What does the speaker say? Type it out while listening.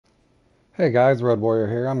Hey guys, Road Warrior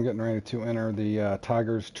here. I'm getting ready to enter the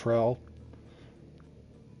Tigers Trail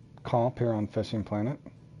comp here on Fishing Planet.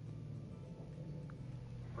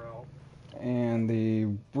 And the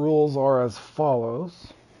rules are as follows.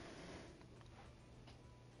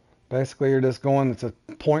 Basically, you're just going, it's a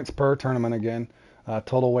points per tournament again,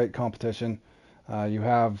 total weight competition. You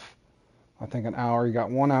have, I think, an hour. You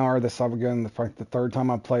got 1 hour. This is again the third time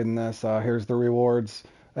I've played in this. Here's the rewards: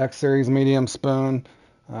 X Series medium spoon.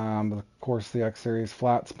 Of course, the X Series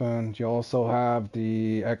flat spoon. You also have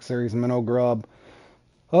the X Series minnow grub.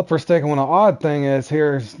 Up for stake. One odd thing is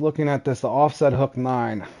here is looking at this, the offset hook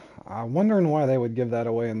 9. I'm wondering why they would give that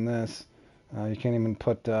away in this. You can't even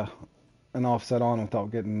put an offset on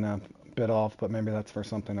without getting bit off, but maybe that's for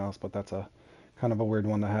something else. But that's a kind of a weird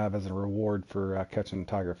one to have as a reward for catching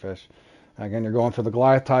tigerfish. Again, you're going for the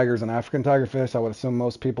Goliath tigers and African tigerfish. I would assume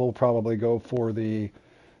most people probably go for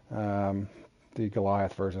um, the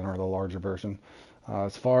Goliath version or the larger version.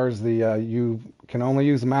 As far as you can only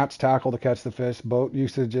use match tackle to catch the fish. Boat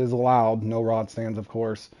usage is allowed, no rod stands, of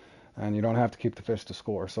course, and you don't have to keep the fish to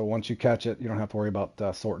score. So once you catch it, you don't have to worry about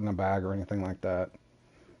sorting a bag or anything like that.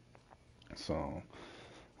 So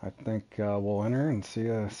I think we'll enter and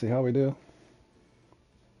see how we do.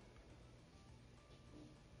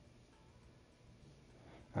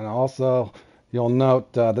 And also, you'll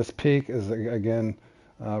note this peak is again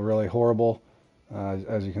really horrible.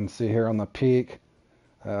 As you can see here on the peak,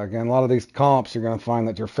 again, a lot of these comps, you're going to find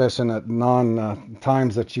that you're fishing at non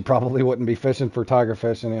times that you probably wouldn't be fishing for tiger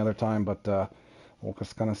fish any other time, but we'll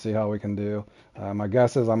just kind of see how we can do. My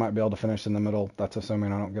guess is I might be able to finish in the middle. That's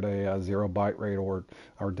assuming I don't get a zero bite rate or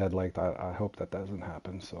dead length. I hope that doesn't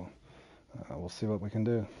happen, so we'll see what we can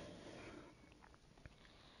do.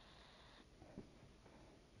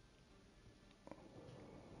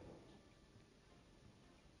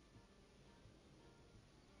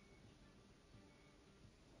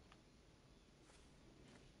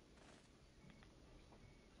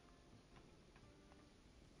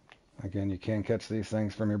 Again, you can catch these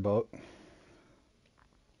things from your boat.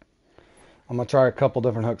 I'm gonna try a couple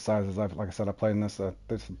different hook sizes. Like I said, I played in this.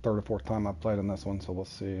 This is the third or fourth time I've played in this one, so we'll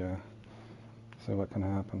see what can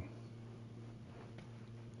happen.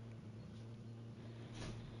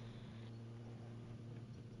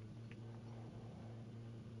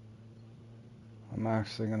 I'm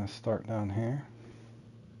actually gonna start down here.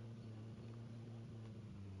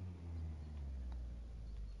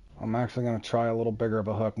 I'm actually going to try a little bigger of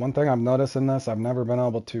a hook. One thing I've noticed in this, I've never been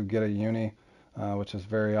able to get a uni, which is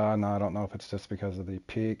very odd. Now, I don't know if it's just because of the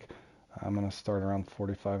peak. I'm going to start around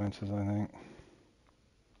 45 inches, I think.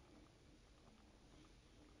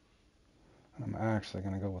 I'm actually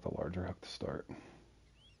going to go with a larger hook to start. I'm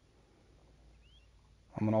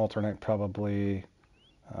going to alternate probably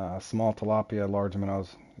small tilapia, large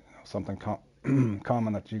minnows, something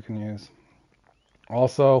common that you can use.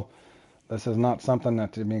 Also, this is not something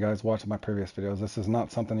that you guys watching my previous videos. This is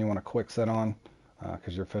not something you want to quick set on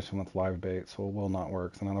because you're fishing with live bait, so it will not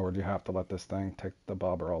work. So in other words, you have to let this thing take the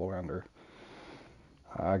bobber all the way under.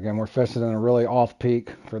 Again, we're fishing in a really off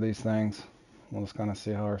peak for these things. We'll just kind of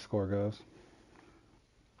see how our score goes.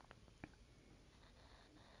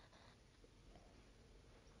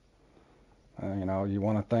 You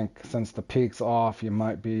want to think since the peak's off, you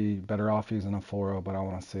might be better off using a 4.0, but I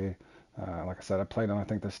want to see. Like I said, I played on I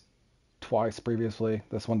think this twice previously.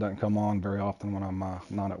 This one doesn't come on very often when I'm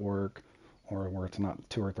not at work or where it's not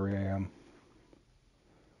 2 or 3 a.m.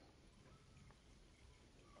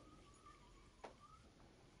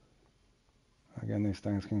 Again, these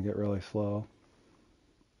things can get really slow.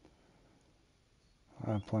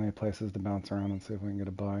 I have plenty of places to bounce around and see if we can get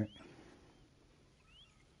a bite.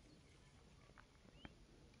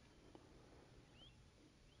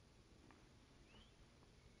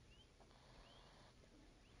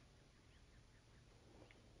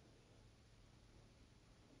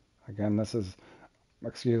 Again, this is,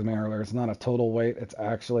 excuse me earlier, it's not a total weight, it's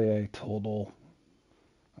actually a total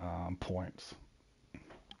points.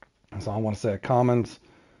 So I want to say a commons,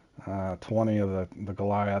 20 of the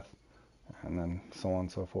Goliath, and then so on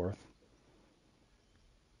and so forth.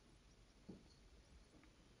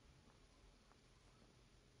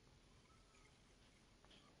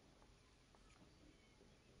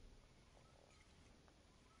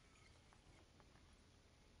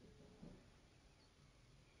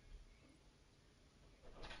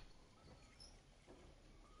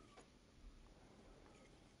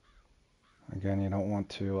 Again, you don't want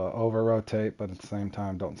to over rotate, but at the same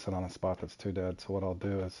time, don't sit on a spot that's too dead. So what I'll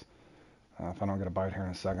do is, if I don't get a bite here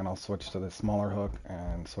in a second, I'll switch to the smaller hook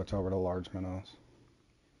and switch over to large minnows.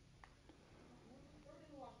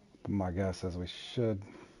 My guess is we should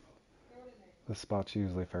This spot's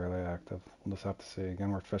usually fairly active. We'll just have to see.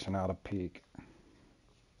 Again, we're fishing out a peak.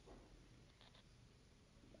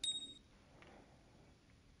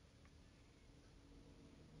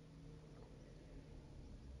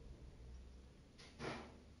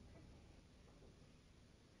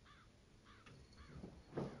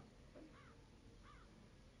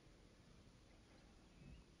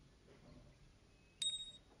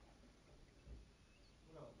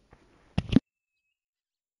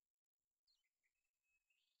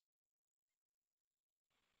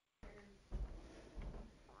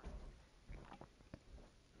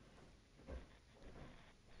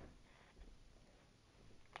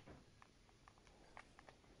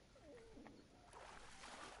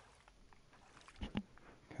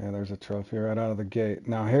 Okay, there's a trophy right out of the gate.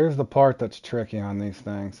 Now here's the part that's tricky on these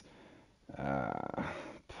things. Uh,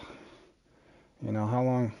 you know how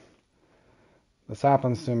long this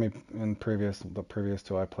happens to me in the previous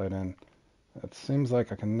two I played in. It seems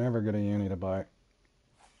like I can never get a uni to bite,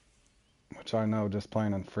 which I know just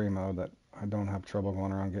playing in free mode that I don't have trouble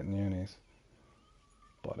going around getting unis.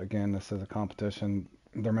 But again, this is a competition.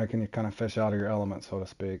 They're making you kind of fish out of your element, so to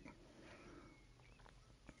speak.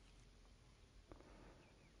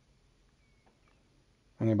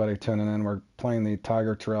 Anybody tuning in, we're playing the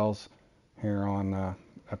Tiger Trails here on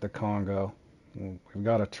at the Congo. We've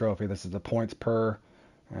got a trophy. This is the points per,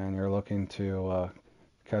 and you're looking to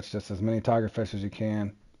catch just as many tiger fish as you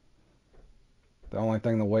can. The only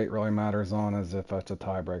thing the weight really matters on is if it's a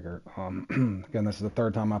tiebreaker. Again, this is the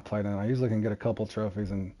third time I've played in. I usually can get a couple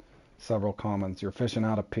trophies and several commons. You're fishing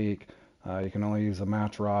out a peak. You can only use a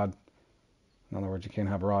match rod. In other words, you can't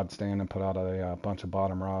have a rod stand and put out a bunch of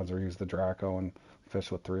bottom rods, or use the Draco and fish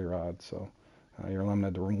with 3 rods. So you're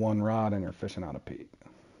limited to 1 rod and you're fishing out a peak.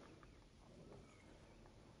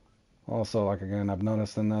 Also, like again, I've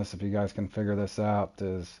noticed in this, if you guys can figure this out,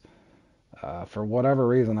 is for whatever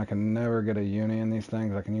reason, I can never get a uni in these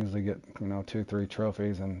things. I can usually get, 2, 3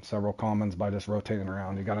 trophies and several commons by just rotating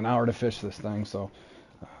around. You got an hour to fish this thing, so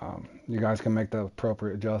you guys can make the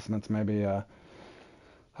appropriate adjustments. Maybe I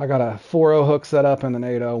got a 4.0 hook set up and an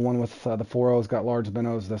 8.0. One with the 4.0's got large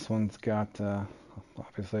minnows. This one's got,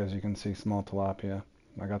 obviously, as you can see, small tilapia.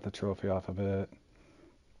 I got the trophy off of it.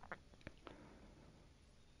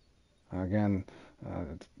 Again,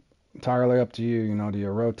 it's entirely up to you. Do you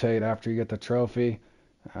rotate after you get the trophy,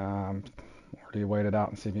 or do you wait it out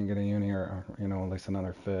and see if you can get a uni or at least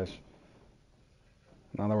another fish?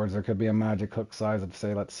 In other words, there could be a magic hook size of,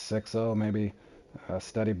 say, let's 6.0, maybe a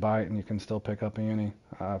steady bite, and you can still pick up a uni.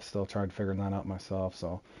 I've still tried figuring that out myself.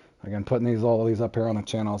 So, again, putting all of these up here on the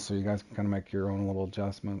channel so you guys can kind of make your own little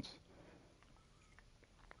adjustments.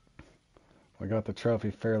 We got the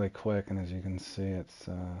trophy fairly quick, and as you can see, it's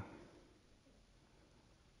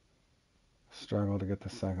struggle to get the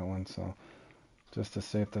second one. So, just to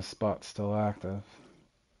see if this spot's still active,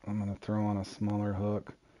 I'm going to throw on a smaller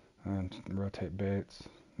hook and rotate baits.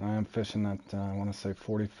 I am fishing at, I want to say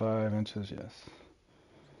 45 inches, yes.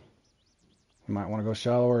 You might want to go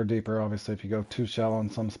shallower or deeper. Obviously, if you go too shallow in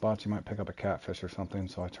some spots, you might pick up a catfish or something.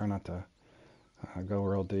 So I try not to go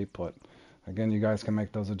real deep. But again, you guys can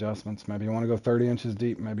make those adjustments. Maybe you want to go 30 inches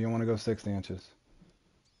deep. Maybe you want to go 60 inches.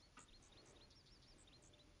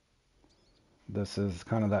 This is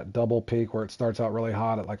kind of that double peak where it starts out really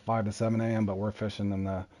hot at like 5 to 7 a.m. But we're fishing in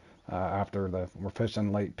the we're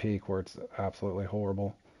fishing late peak where it's absolutely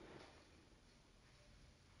horrible.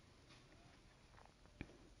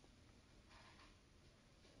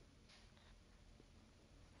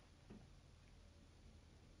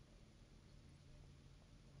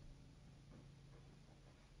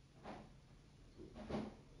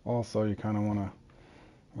 Also, you kind of want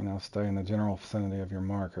to, stay in the general vicinity of your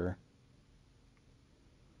marker.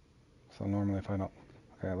 So normally if I don't,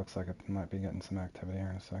 okay, it looks like it might be getting some activity here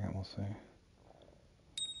in a second. We'll see.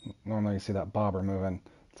 Normally you see that bobber moving.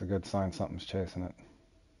 It's a good sign something's chasing it.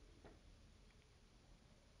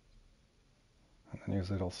 And then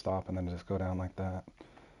usually it'll stop and then just go down like that.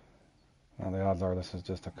 Now the odds are this is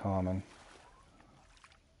just a common.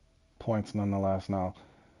 Points nonetheless. Now,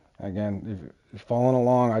 again, if you're following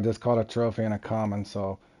along, I just caught a trophy and a common,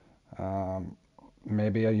 so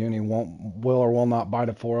maybe a uni will or will not bite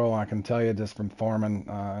a 4.0. I can tell you just from farming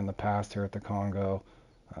in the past here at the Congo,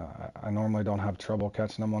 I normally don't have trouble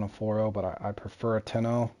catching them on a 4.0, but I prefer a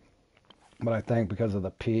 10.0. But I think because of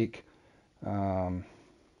the peak, I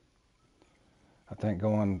think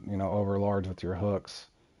going over large with your hooks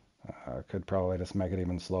could probably just make it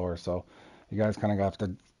even slower. So you guys kind of have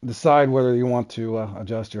to decide whether you want to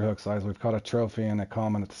adjust your hook size. We've caught a trophy and a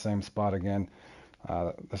common at the same spot again.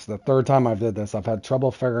 This is the third time I've did this. I've had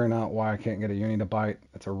trouble figuring out why I can't get a uni to bite.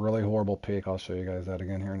 It's a really horrible peak. I'll show you guys that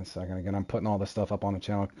again here in a second. Again, I'm putting all this stuff up on the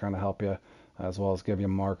channel to kind of help you, as well as give you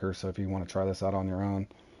markers. So if you want to try this out on your own,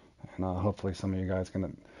 and hopefully some of you guys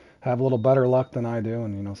can have a little better luck than I do.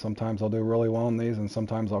 And sometimes I'll do really well in these, and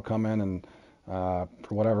sometimes I'll come in and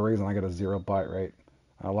for whatever reason I get a 0 bite rate.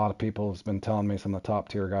 A lot of people have been telling me, some of the top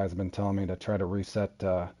tier guys have been telling me to try to reset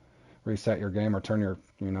your game, or turn your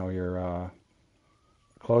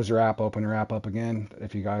close your app, open your app up again.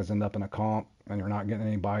 If you guys end up in a comp and you're not getting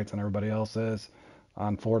any bites and everybody else is,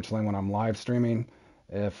 unfortunately, when I'm live streaming,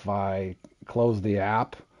 if I close the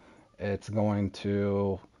app, it's going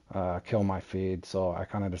to kill my feed. So I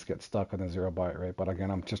kind of just get stuck with a 0 bite rate. But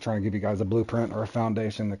again, I'm just trying to give you guys a blueprint or a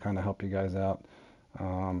foundation to kind of help you guys out.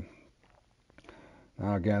 Um,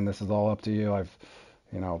 Now again, this is all up to you.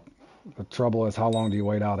 You know, the trouble is, how long do you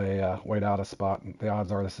wait out a spot? The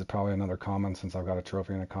odds are this is probably another common, since I've got a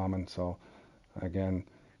trophy and a common. So again,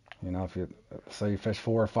 if you say you fish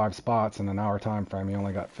 4 or 5 spots in an hour time frame, you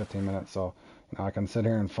only got 15 minutes. So I can sit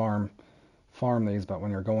here and farm these, but when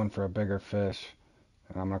you're going for a bigger fish,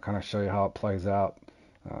 and I'm gonna kind of show you how it plays out.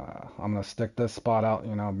 I'm gonna stick this spot out,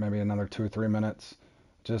 maybe another 2 or 3 minutes,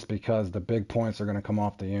 just because the big points are going to come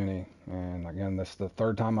off the uni. And again, this is the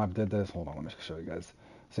third time I've did this. Hold on, let me show you guys.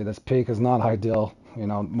 See, this peak is not ideal.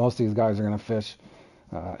 Most of these guys are going to fish.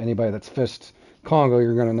 Anybody that's fished Congo,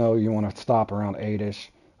 you're going to know you want to stop around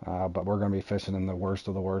 8-ish. But we're going to be fishing in the worst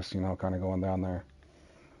of the worst, kind of going down there.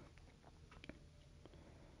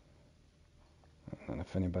 And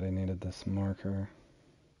if anybody needed this marker,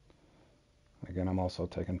 again, I'm also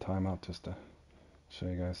taking time out just to show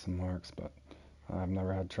you guys some marks, but I've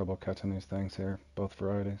never had trouble catching these things here, both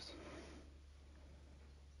varieties.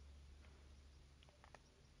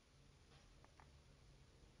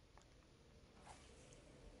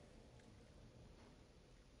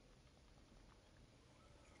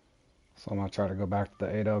 So I'm going to try to go back to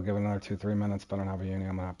the 8-0, give it another 2-3 minutes, but I don't have a uni,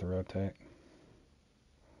 I'm going to have to rotate.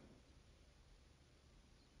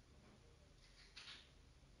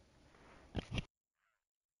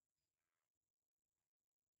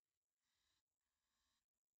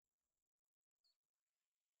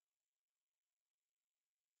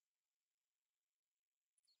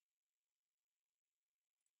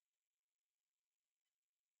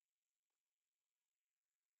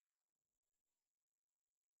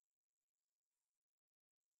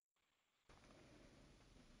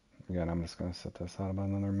 Again, I'm just going to set this out about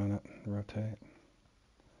another minute, rotate.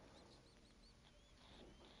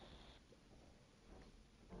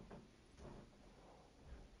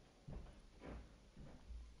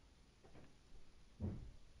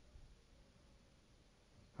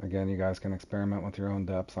 Again, you guys can experiment with your own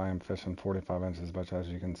depths. I am fishing 45 inches, but as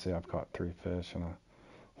you can see, I've caught 3 fish and a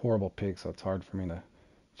horrible peak, so it's hard for me to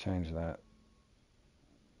change that.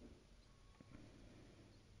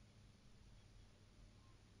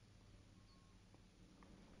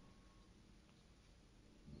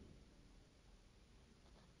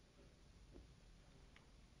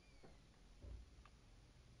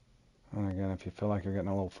 And again, if you feel like you're getting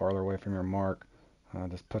a little farther away from your mark,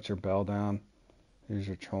 just put your bell down, use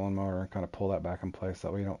your trolling motor, and kind of pull that back in place.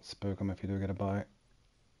 That way you don't spook them if you do get a bite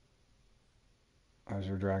as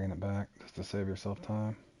you're dragging it back, just to save yourself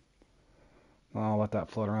time. I'll let that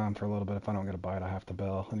float around for a little bit. If I don't get a bite, I have to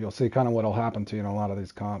bail. And you'll see kind of what will happen to you in a lot of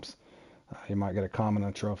these comps. You might get a common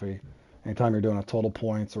and a trophy. Anytime you're doing a total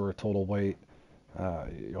points or a total weight,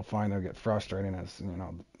 you'll find it'll get frustrating. As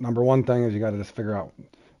number one thing is you got to just figure out,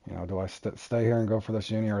 do I stay here and go for this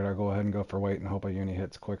uni, or do I go ahead and go for weight and hope a uni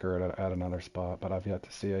hits quicker at another spot? But I've yet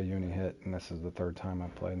to see a uni hit, and this is the third time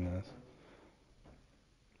I've played in this.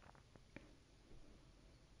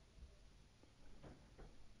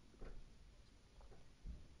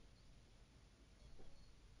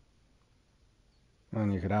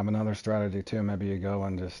 And you could have another strategy too. Maybe you go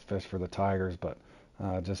and just fish for the tigers, but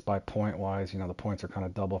just by point wise, the points are kind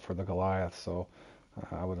of double for the Goliath, so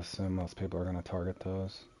I would assume most people are going to target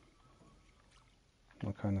those.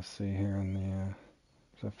 We'll kind of see here in the,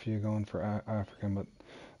 there's a few going for African, but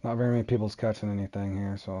not very many people's catching anything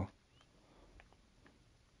here, so.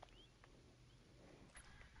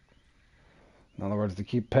 In other words, to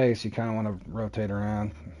keep pace, you kind of want to rotate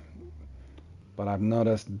around. But I've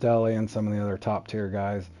noticed Deli and some of the other top tier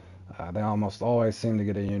guys, they almost always seem to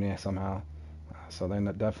get a uni somehow. So they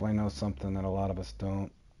definitely know something that a lot of us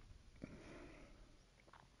don't.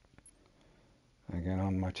 Again,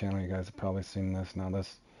 on my channel, you guys have probably seen this. Now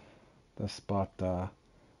this spot, I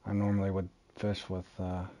normally would fish with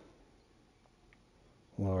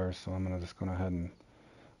lures, so I'm gonna just go ahead and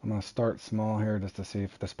I'm going to start small here just to see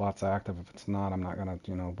if the spot's active. If it's not, I'm not going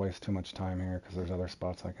to, waste too much time here because there's other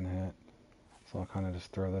spots I can hit. So I'll kind of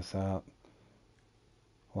just throw this out,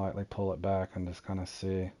 lightly pull it back, and just kind of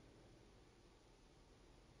see.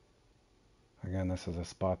 Again, this is a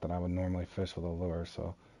spot that I would normally fish with a lure,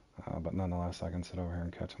 so, but nonetheless, I can sit over here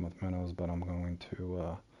and catch them with minnows, but I'm going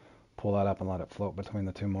to pull that up and let it float between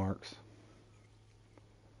the two marks.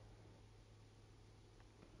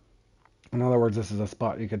 In other words, this is a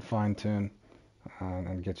spot you could fine tune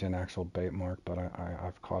and get you an actual bait mark, but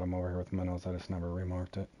I've caught them over here with minnows. I just never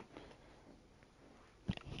remarked it.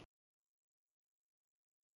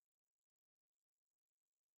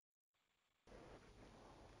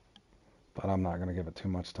 But I'm not going to give it too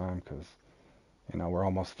much time because, we're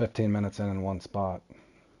almost 15 minutes in one spot.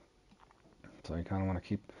 So you kind of want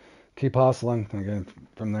to keep hustling. Again,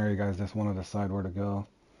 from there, you guys just want to decide where to go.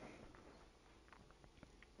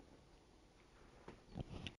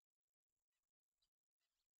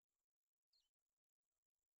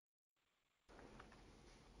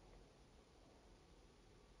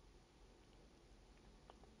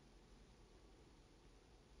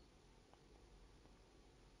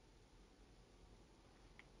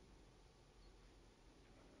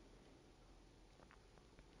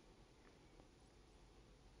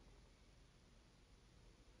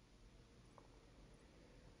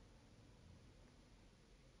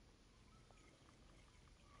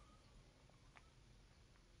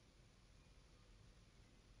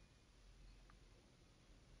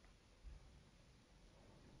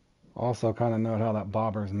 Also, kind of note how that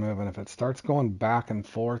bobber is moving. If it starts going back and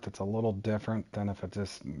forth, it's a little different than if it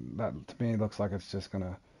just, that to me looks like it's just going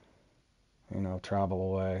to, travel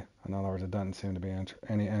away. In other words, it doesn't seem to be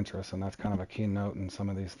any interest, and that's kind of a key note in some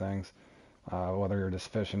of these things, whether you're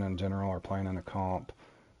just fishing in general or playing in a comp.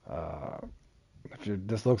 Uh, if you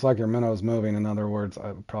this looks like your minnow's moving, in other words,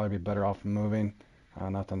 I would probably be better off moving.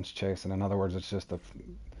 Nothing's chasing. In other words,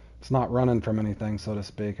 it's not running from anything, so to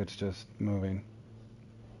speak. It's just moving.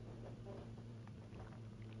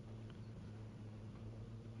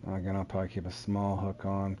 Again, I'll probably keep a small hook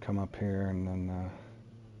on, come up here, and then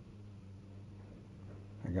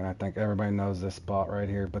again, I think everybody knows this spot right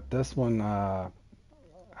here. But this one, I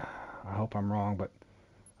hope I'm wrong, but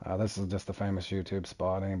this is just a famous YouTube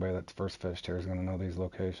spot. Anybody that's first fished here is going to know these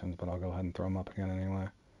locations, but I'll go ahead and throw them up again anyway.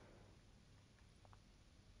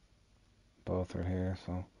 Both are here,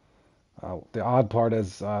 so. The odd part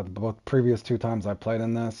is both previous two times I played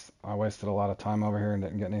in this, I wasted a lot of time over here and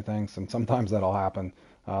didn't get anything. So sometimes that'll happen.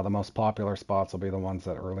 The most popular spots will be the ones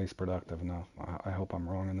that are least productive. Now, I hope I'm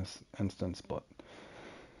wrong in this instance, but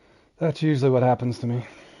that's usually what happens to me.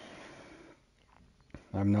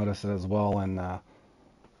 I've noticed it as well, and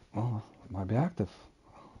well, it might be active.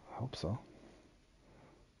 I hope so.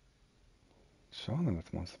 It's showing that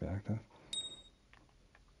it wants to be active.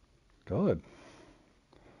 Good.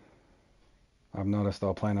 I've noticed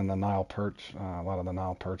though playing in the Nile perch, a lot of the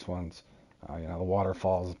Nile perch ones, the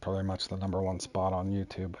waterfalls is pretty much the number one spot on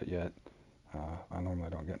YouTube, but yet I normally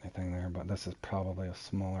don't get anything there. But this is probably a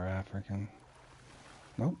smaller African.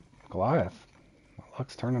 Nope, Goliath. My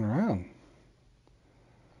luck's turning around.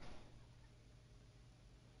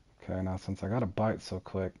 Okay, now since I got a bite so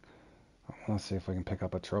quick, I want to see if we can pick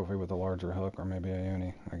up a trophy with a larger hook or maybe a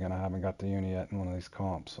uni. Again, I haven't got the uni yet in one of these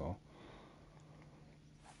comps, so.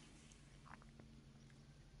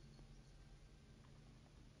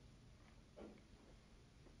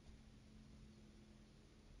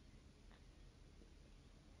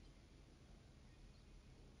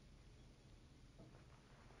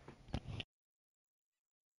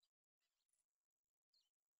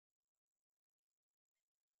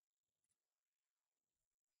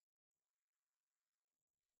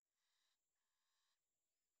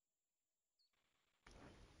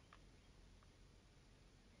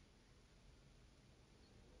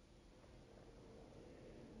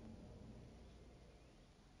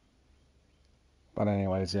 But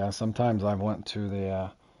anyways, yeah, sometimes I went to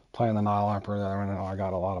the playing the Nile Emperor and I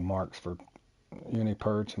got a lot of marks for uni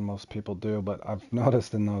perch, and most people do. But I've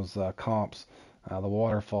noticed in those comps, the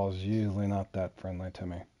waterfall is usually not that friendly to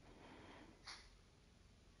me.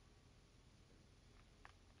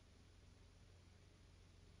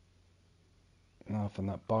 Now, if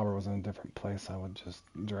that bobber was in a different place, I would just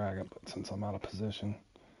drag it. But since I'm out of position,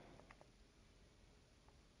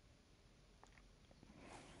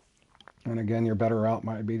 and again, your better route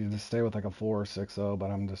might be to just stay with like a 4 or 6-0.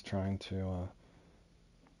 But I'm just trying to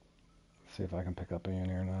see if I can pick up a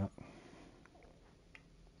uni or not.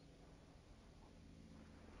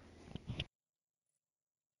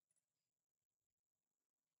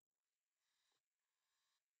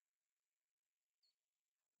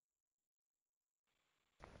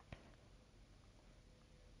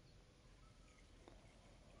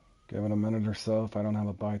 Give it a minute or so. If I don't have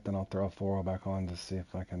a bite, then I'll throw a 4-0 back on to see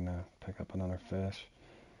if I can pick up another fish.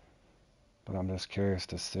 But I'm just curious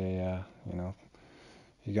to see, you know,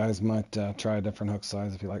 you guys might try a different hook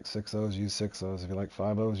size. If you like 6-0s, use 6-0s. If you like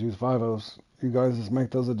 5-0s, use 5-0s. You guys just make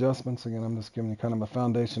those adjustments. Again, I'm just giving you kind of a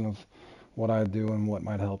foundation of what I do and what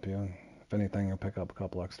might help you. And if anything, you'll pick up a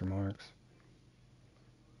couple extra marks.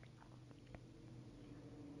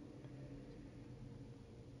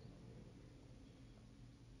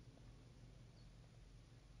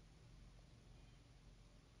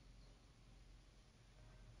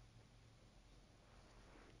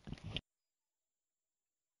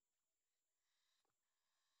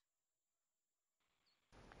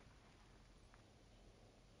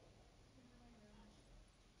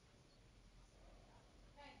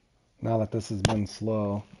 Now that this has been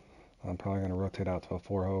slow, I'm probably going to rotate out to a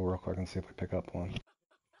 4-0 real quick and see if we pick up one.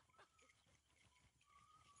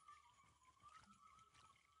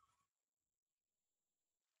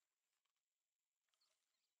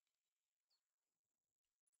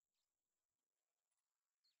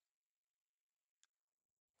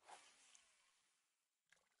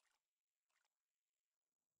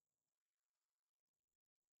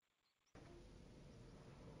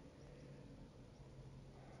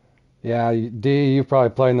 Yeah, D, you've probably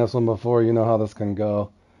played in this one before. You know how this can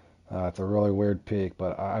go. It's a really weird peak,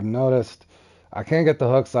 but I've noticed I can't get the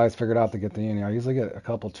hook size figured out to get the uni. I usually get a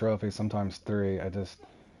couple trophies, sometimes three. I just,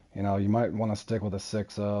 you know, you might want to stick with a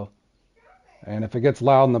 6-0. And if it gets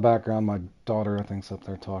loud in the background, my daughter, I think's up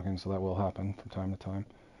there talking, so that will happen from time to time.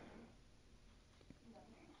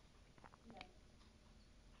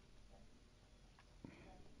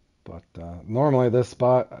 But normally this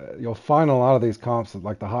spot, you'll find a lot of these comps,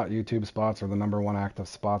 like the hot YouTube spots, are the number one active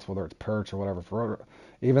spots, whether it's perch or whatever. For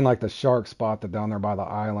even like the shark spot that down there by the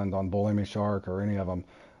island on Bully Me Shark or any of them,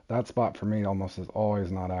 that spot for me almost is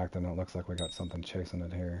always not active. And it looks like we got something chasing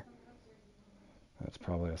it here. That's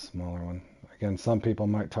probably a smaller one. Again, some people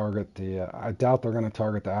might target the. I doubt they're going to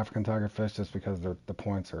target the African tiger fish just because the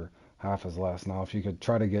points are half as less. Now, if you could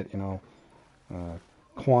try to get, you know,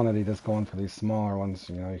 quantity just going for these smaller ones,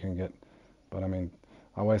 you know, you can get. But I mean,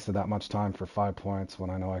 I wasted that much time for 5 points when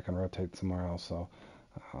I know I can rotate somewhere else. So,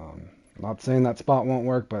 not saying that spot won't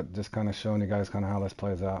work, but just kind of showing you guys kind of how this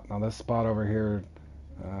plays out. Now, this spot over here,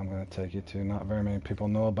 I'm going to take you to. Not very many people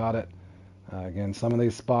know about it. Again, some of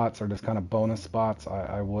these spots are just kind of bonus spots.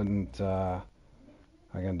 I wouldn't.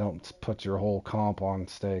 Again, don't put your whole comp on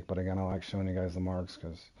stake. But again, I like showing you guys the marks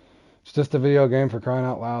because it's just a video game for crying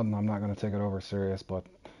out loud, and I'm not going to take it over serious. But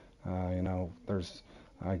you know,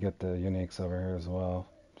 I get the uniques over here as well.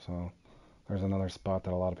 So there's another spot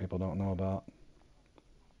that a lot of people don't know about.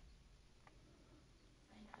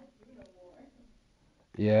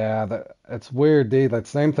 Yeah, it's weird, D. That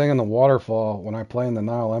same thing in the waterfall when I play in the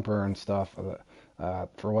Nile Emperor and stuff.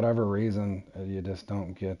 For whatever reason, you just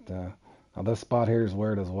don't get. Now this spot here is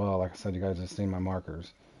weird as well. Like I said, you guys just seen my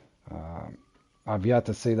markers. Um, I've yet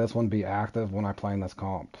to see this one be active when I play in this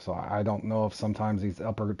comp. So I don't know if sometimes these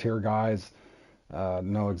upper tier guys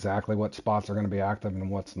know exactly what spots are going to be active and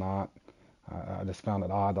what's not. I just found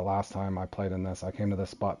it odd the last time I played in this. I came to this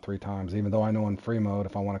spot 3 times, even though I know in free mode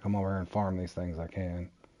if I want to come over here and farm these things, I can.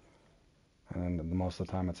 And most of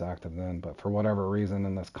the time it's active then. But for whatever reason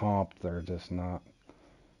in this comp, they're just not.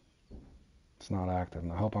 It's not active.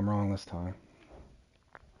 And I hope I'm wrong this time.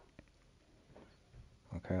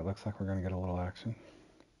 Okay, it looks like we're gonna get a little action.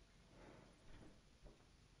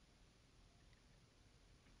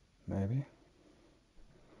 Maybe.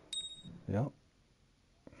 Yep.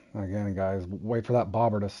 Again, guys, wait for that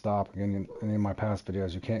bobber to stop. Again, in any of my past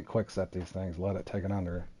videos, you can't quick set these things. Let it take it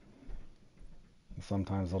under. And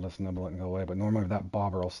sometimes they'll just nibble it and go away. But normally that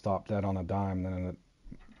bobber will stop dead on a dime, then it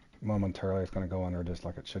momentarily it's going to go under just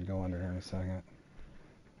like it should go under here in a second.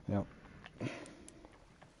 Yep.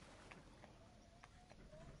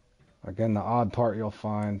 Again, the odd part you'll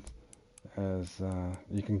find is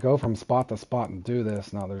you can go from spot to spot and do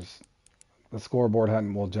this. Now there's the scoreboard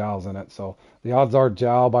hadn't well Jow's in it, so the odds are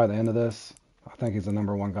Jow by the end of this. I think he's the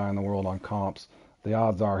number one guy in the world on comps. The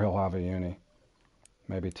odds are he'll have a uni,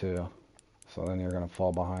 maybe two. So then you're gonna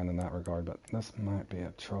fall behind in that regard. But this might be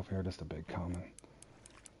a trophy or just a big common.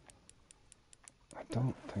 I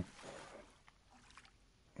don't think.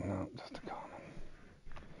 No, just a common.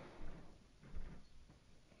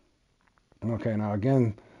 Okay, now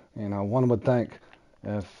again, you know, one would think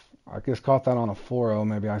if I just caught that on a 4-0,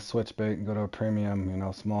 maybe I switch bait and go to a premium, you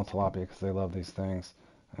know, small tilapia because they love these things.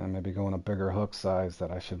 And maybe go in a bigger hook size that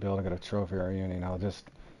I should be able to get a trophy or a uni. Now just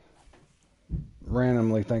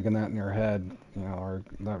randomly thinking that in your head, you know, or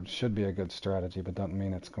that should be a good strategy, but doesn't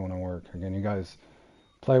mean it's going to work. Again, you guys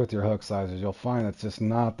play with your hook sizes. You'll find it's just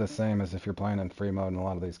not the same as if you're playing in free mode in a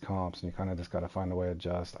lot of these comps, and you kind of just got to find a way to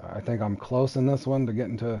adjust. I think I'm close in this one to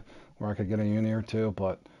getting to where I could get a uni or two,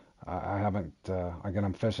 but I haven't. Again,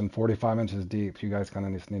 I'm fishing 45 inches deep. You guys kind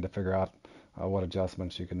of just need to figure out what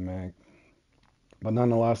adjustments you can make. But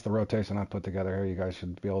nonetheless, the rotation I put together here, you guys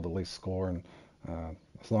should be able to at least score, and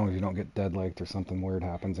as long as you don't get dead laked or something weird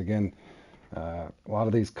happens. Again, a lot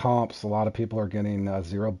of these comps, a lot of people are getting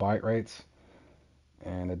 0 bite rates,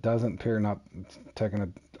 and it doesn't appear, not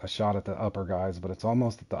taking a shot at the upper guys, but it's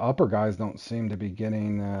almost that the upper guys don't seem to be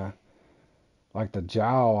getting, like the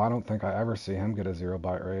Jow, I don't think I ever see him get a 0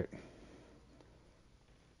 bite rate.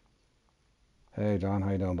 Hey John,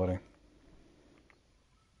 how you doing, buddy?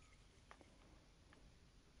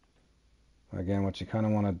 Again, what you kind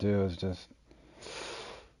of want to do is just,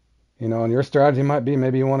 and your strategy might be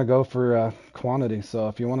maybe you want to go for quantity. So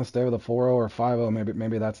if you want to stay with a 4.0 or 5.0,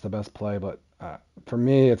 maybe that's the best play. But for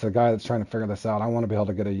me, it's a guy that's trying to figure this out. I want to be able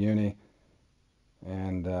to get a uni.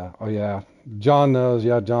 And oh yeah, John knows.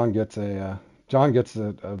 Yeah, John gets a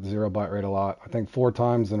 0 bite rate a lot. I think 4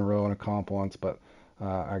 times in a row in a comp once. But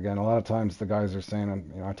again, a lot of times the guys are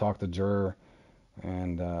saying, I talked to Juror.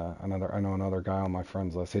 And I know another guy on my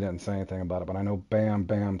friends list. He didn't say anything about it, but I know Bam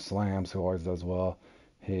Bam Slams, who always does well.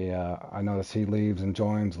 I notice he leaves and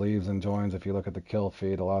joins, leaves and joins. If you look at the kill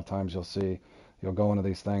feed, a lot of times you'll go into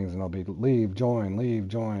these things and they'll be leave, join, leave,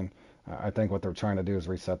 join. I think what they're trying to do is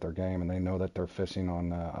reset their game, and they know that they're fishing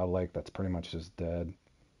on a lake that's pretty much just dead.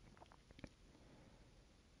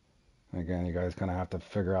 Again, you guys kind of have to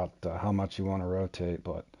figure out how much you want to rotate,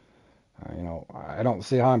 but I don't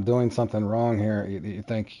see how I'm doing something wrong here. You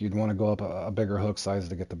think you'd want to go up a bigger hook size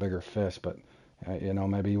to get the bigger fish, but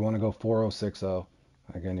maybe you want to go 4.0, 6.0.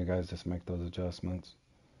 Again, you guys just make those adjustments.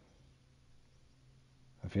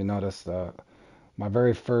 If you notice, my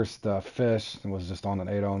very first fish was just on an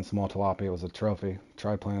 8.0 and small tilapia. It was a trophy.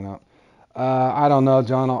 Tried playing out. I don't know,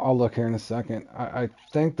 John. I'll look here in a second. I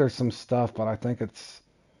think there's some stuff, but I think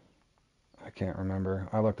I can't remember.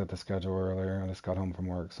 I looked at the schedule earlier. I just got home from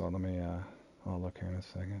work, so I'll look here in a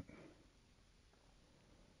second.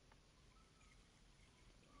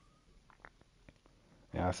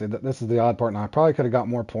 Yeah, see, this is the odd part. Now, I probably could have got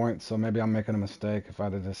more points, so maybe I'm making a mistake if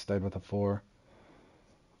I'd have just stayed with the 4.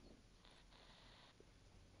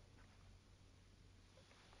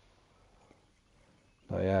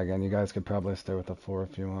 But yeah, again, you guys could probably stay with the 4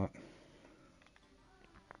 if you want.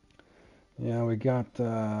 Yeah, we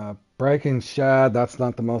got Breaking Shad. That's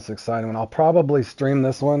not the most exciting one. I'll probably stream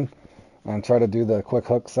this one and try to do the quick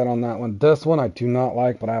hook set on that one. This one I do not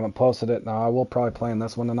like, but I haven't posted it. Now, I will probably play in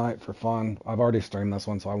this one tonight for fun. I've already streamed this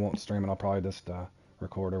one, so I won't stream it. I'll probably just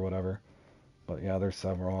record or whatever. But yeah, there's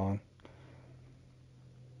several on.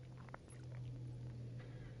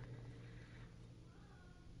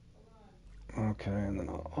 Okay, and then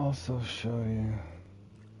I'll also show you.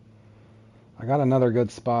 I got another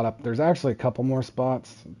good spot up. There's actually a couple more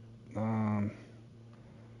spots.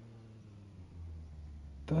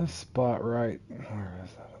 This spot right, where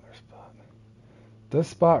is that other spot? This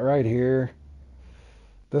spot right here.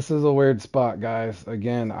 This is a weird spot, guys.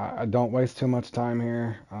 Again, I don't waste too much time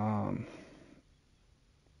here.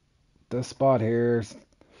 This spot here is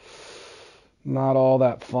not all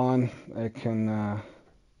that fun. It can, I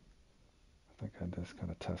think I just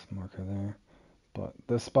got a test marker there. But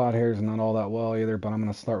this spot here is not all that well either, but I'm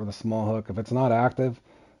going to start with a small hook. If it's not active,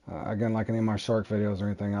 again, like any of my shark videos or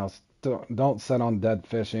anything else, don't set on dead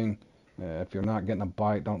fishing. If you're not getting a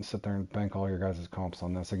bite, don't sit there and bank all your guys' comps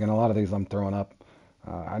on this. Again, a lot of these I'm throwing up.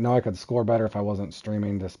 I know I could score better if I wasn't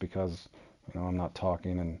streaming just because, I'm not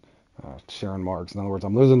talking and sharing marks. In other words,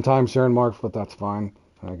 I'm losing time sharing marks, but that's fine.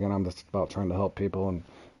 Again, I'm just about trying to help people, and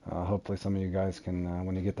hopefully some of you guys can,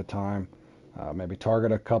 when you get the time, maybe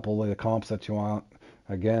target a couple of the comps that you want.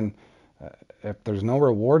 Again, if there's no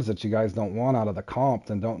rewards that you guys don't want out of the comp,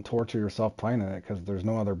 then don't torture yourself playing in it, because there's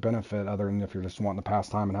no other benefit other than if you're just wanting to pass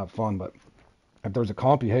time and have fun. But if there's a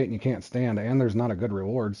comp you hate and you can't stand, and there's not a good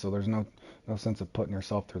reward, so there's no sense of putting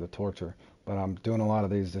yourself through the torture. But I'm doing a lot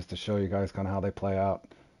of these just to show you guys kind of how they play out,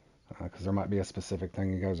 because there might be a specific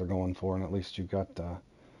thing you guys are going for, and at least you've got,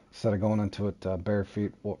 instead of going into it bare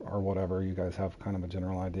feet or whatever, you guys have kind of a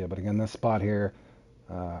general idea. But again, this spot here,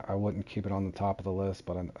 I wouldn't keep it on the top of the list,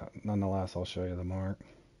 but nonetheless, I'll show you the mark.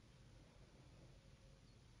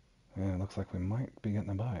 And it looks like we might be getting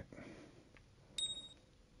a bite.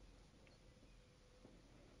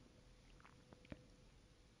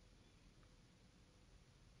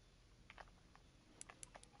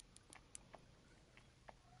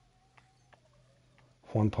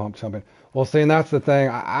 One pump jumping. Well, see, and that's the thing.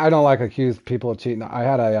 I don't like accuse people of cheating. I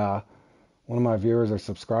had one of my viewers or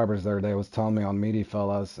subscribers the other day was telling me on Meaty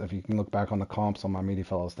Fellas, if you can look back on the comps on my Meaty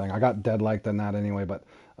Fellas thing, I got dead liked on that anyway, but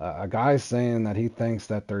a guy's saying that he thinks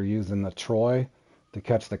that they're using the Troy to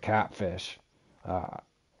catch the catfish. Uh,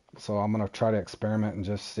 so I'm gonna try to experiment and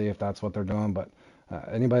just see if that's what they're doing. But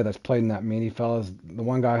anybody that's played in that Meaty Fellas, the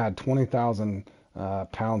one guy had 20,000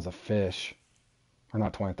 pounds of fish, or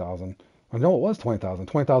not 20,000. Or no, it was 20,000,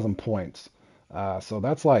 20,000 points. So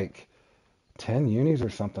that's like 10 unis or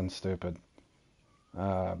something stupid.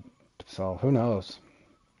 Uh, so who knows?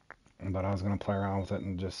 But I was gonna play around with it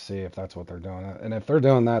and just see if that's what they're doing. And if they're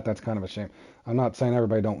doing that, that's kind of a shame. I'm not saying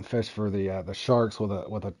everybody don't fish for the sharks with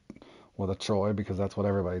a Troy because that's what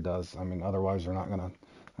everybody does. I mean, otherwise you're not gonna.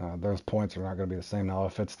 Those points are not going to be the same. Now,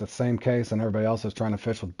 if it's the same case and everybody else is trying to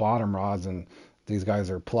fish with bottom rods and these guys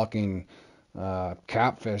are plucking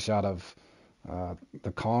catfish out of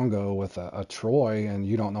the Congo with a Troy and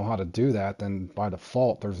you don't know how to do that, then by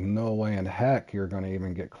default, there's no way in heck you're going to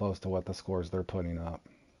even get close to what the scores they're putting up.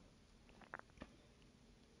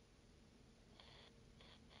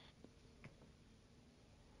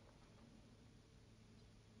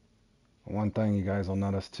 One thing you guys will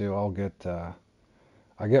notice too,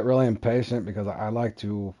 I get really impatient because I like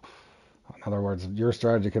to, in other words, your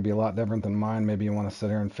strategy could be a lot different than mine. Maybe you want to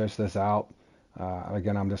sit here and fish this out.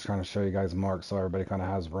 Again, I'm just trying to show you guys marks so everybody kind of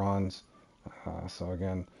has runs. So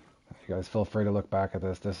again, you guys feel free to look back at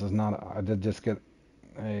this. This is not, I did just get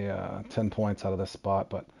a 10 points out of this spot,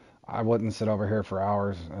 but I wouldn't sit over here for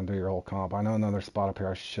hours and do your whole comp. I know another spot up here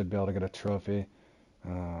I should be able to get a trophy.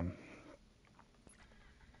 Um,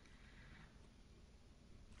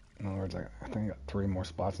 in other words, I think I got 3 more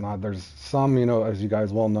spots. Now, there's some, as you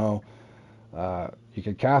guys well know, you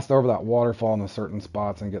could cast over that waterfall in certain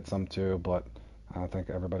spots and get some too, but I think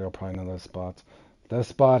everybody will probably know those spots. This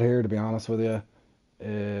spot here, to be honest with you,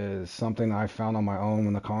 is something I found on my own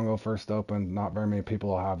when the Congo first opened. Not very many people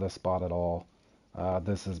will have this spot at all.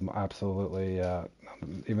 This is absolutely,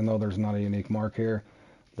 even though there's not a unique mark here,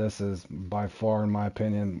 this is by far, in my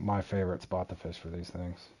opinion, my favorite spot to fish for these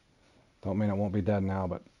things. Don't mean it won't be dead now,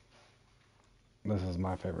 but this is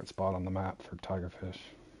my favorite spot on the map for tigerfish,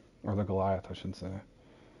 or the Goliath, I should say.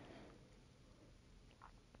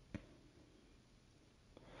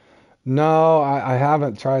 No, I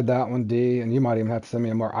haven't tried that one, D, and you might even have to send me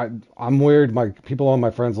a more. I'm weird. My people on my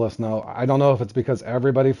friends list know. I don't know if it's because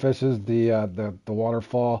everybody fishes the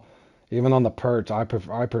waterfall, even on the perch. I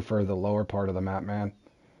prefer the lower part of the map, man,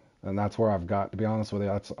 and that's where I've got. To be honest with you,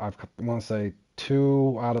 I want to say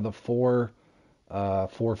 2 out of the 4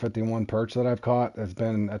 451 perch that I've caught has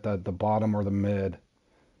been at the bottom or the mid.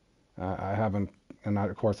 I haven't, and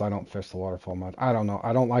of course I don't fish the waterfall much. I don't know.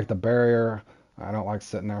 I don't like the barrier. I don't like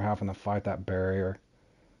sitting there having to fight that barrier.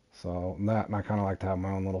 So that, and I kind of like to have my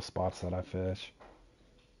own little spots that I fish.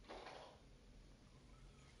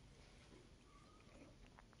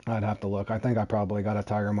 I'd have to look. I think I probably got a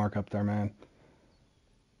tiger mark up there, man.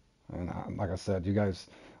 And like I said, you guys,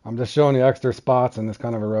 I'm just showing you extra spots and it's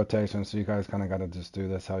kind of a rotation, so you guys kind of got to just do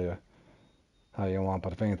this how you want.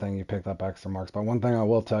 But if anything, you picked up extra marks. But one thing I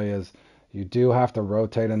will tell you is you do have to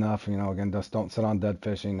rotate enough. Again, just don't sit on dead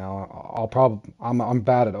fishing. Now, I'm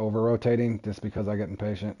bad at over rotating just because I get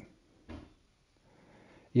impatient.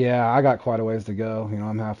 Yeah, I got quite a ways to go.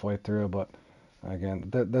 I'm halfway through, but again,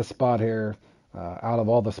 this spot here, out of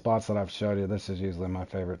all the spots that I've showed you, this is usually my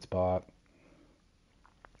favorite spot,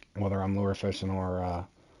 whether I'm lure fishing or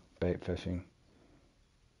bait fishing.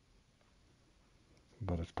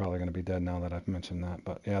 But it's probably going to be dead now that I've mentioned that.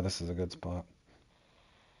 But yeah, this is a good spot.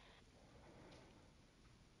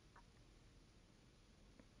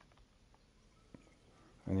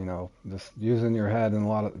 And just using your head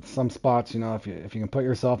in some spots, if you can put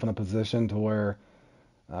yourself in a position to where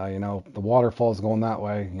the waterfall's going that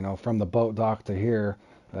way, from the boat dock to here,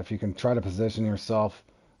 if you can try to position yourself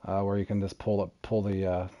where you can just pull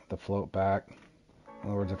the float back. In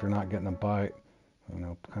other words, if you're not getting a bite,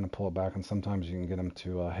 kind of pull it back, and sometimes you can get them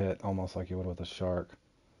to hit almost like you would with a shark.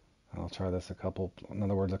 I'll try this in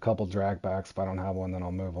other words, a couple drag backs. If I don't have one, then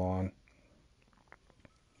I'll move on.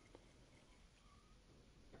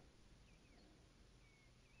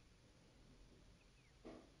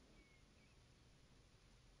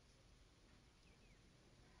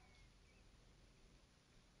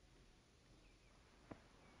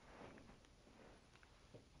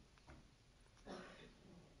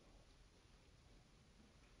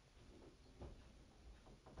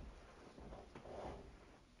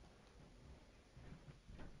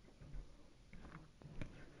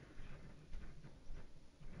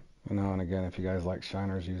 And again, if you guys like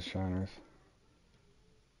shiners, use shiners.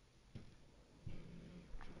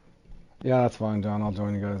 Yeah, that's fine, John. I'll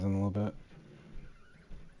join you guys in a little bit.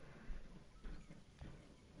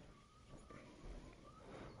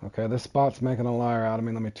 Okay, this spot's making a liar out of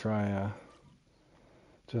me. Let me try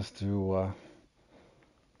just to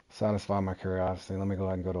satisfy my curiosity. Let me go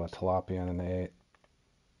ahead and go to a tilapia and an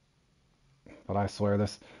 8. But I swear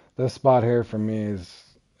this spot here for me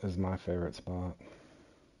is my favorite spot.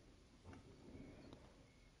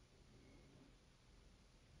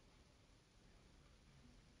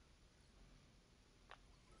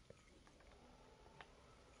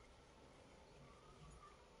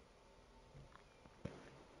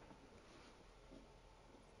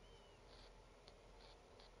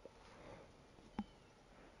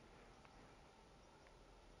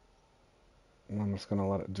 And I'm just gonna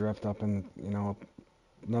let it drift up and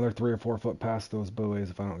another 3 or 4 foot past those buoys.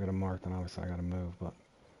 If I don't get a mark, then obviously I gotta move.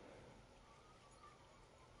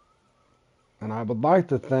 And I would like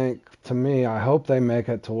to think, to me, I hope they make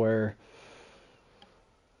it to where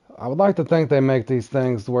I would like to think they make these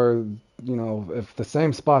things where, if the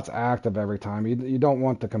same spot's active every time, you don't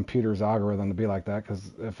want the computer's algorithm to be like that,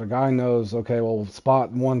 because if a guy knows, okay, well,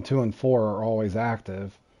 spot 1, 2, and 4 are always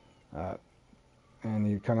active, uh, and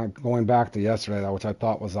you kind of going back to yesterday, which I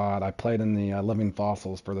thought was odd, I played in the Living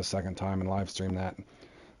Fossils for the second time and live streamed that.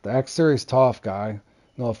 The X Series Toph guy,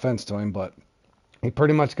 no offense to him, but he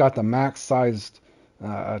pretty much got the max sized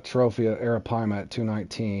trophy at Arapaima at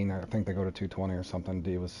 219. I think they go to 220 or something,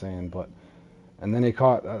 D was saying. And then he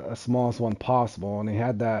caught a smallest one possible, and he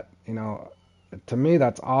had that, to me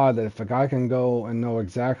that's odd that if a guy can go and know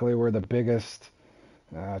exactly where the biggest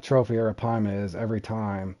trophy Arapaima is every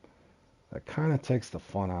time, that kind of takes the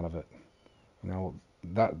fun out of it.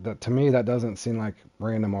 That to me that doesn't seem like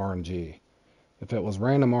random RNG. If it was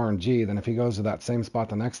random RNG, then if he goes to that same spot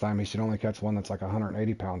the next time, he should only catch one that's like a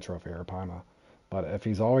 180-pound trophy Arapaima. But if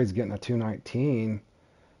he's always getting a 219,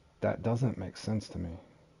 that doesn't make sense to me.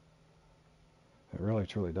 It really,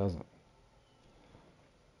 truly doesn't.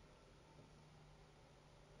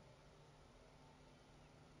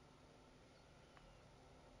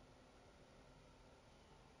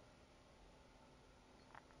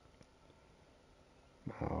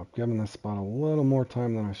 I've given this spot a little more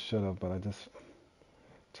time than I should have, but I just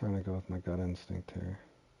trying to go with my gut instinct here.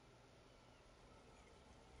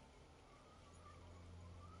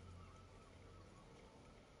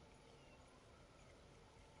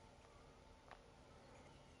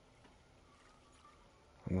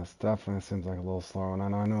 And this definitely seems like a little slow. And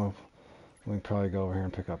I know we can probably go over here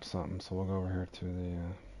and pick up something. So we'll go over here to the...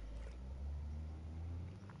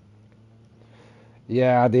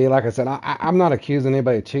 Yeah, D, like I said, I'm not accusing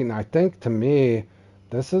anybody of cheating. I think, to me,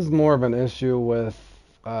 this is more of an issue with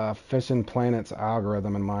Fishing Planet's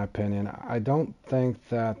algorithm, in my opinion. I don't think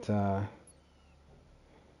that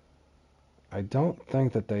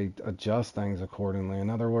they adjust things accordingly. In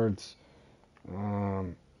other words,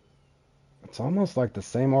 um, it's almost like the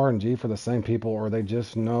same RNG for the same people, or they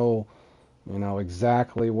just know,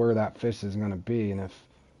 exactly where that fish is going to be. And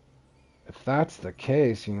if that's the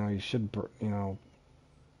case, you should,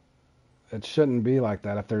 it shouldn't be like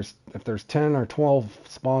that. If there's 10 or 12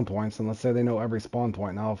 spawn points, and let's say they know every spawn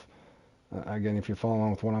point. Now, again, if you follow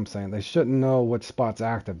along with what I'm saying, they shouldn't know which spot's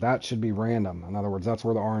active. That should be random. In other words, that's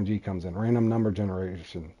where the RNG comes in. Random number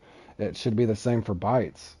generation. It should be the same for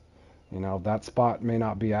bites. That spot may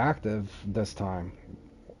not be active this time.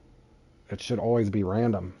 It should always be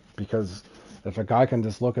random, because if a guy can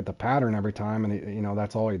just look at the pattern every time and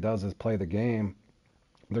that's all he does is play the game,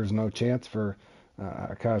 there's no chance for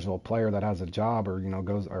a casual player that has a job, or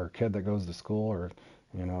goes, or a kid that goes to school, or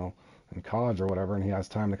in college or whatever, and he has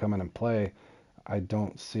time to come in and play. I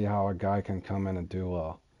don't see how a guy can come in and do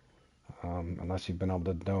well, unless you've been able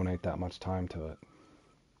to donate that much time to it.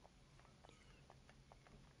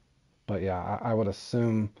 But yeah, I would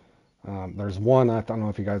assume there's one. I don't know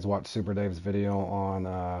if you guys watched Super Dave's video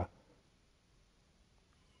on.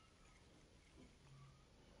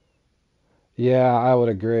 Yeah, I would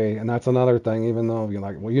agree, and that's another thing. Even though you're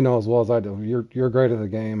like, well, as well as I do, you're great at the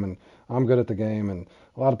game, and I'm good at the game, and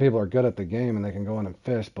a lot of people are good at the game, and they can go in and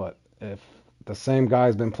fish. But if the same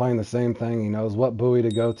guy's been playing the same thing, he knows what buoy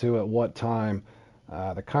to go to at what time.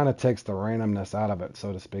 That kind of takes the randomness out of it,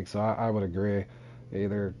 so to speak. So I would agree,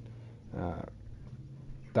 either uh,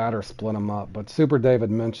 that or split them up. But Super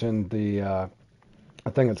David mentioned I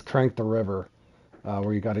think it's Crank the River,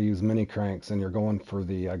 where you got to use mini cranks, and you're going for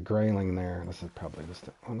the grayling there. This is probably just,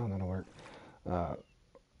 oh no, that'll work. Uh,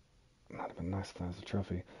 Not have been nice if that was a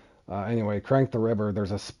trophy. Anyway, Crank the River,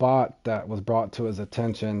 there's a spot that was brought to his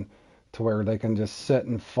attention to where they can just sit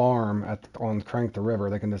and farm on Crank the River.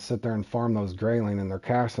 They can just sit there and farm those grayling, and they're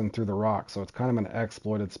casting through the rocks. So it's kind of an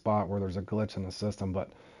exploited spot where there's a glitch in the system. But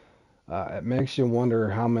it makes you wonder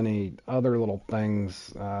how many other little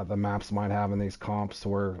things the maps might have in these comps to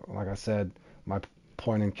where, like I said, my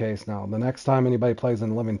point in case now, the next time anybody plays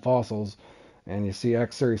in Living Fossils and you see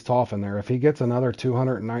X Series Toph in there, if he gets another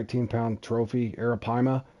 219-pound trophy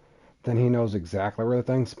Arapaima, then he knows exactly where the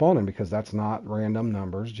thing's spawning because that's not random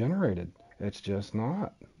numbers generated. It's just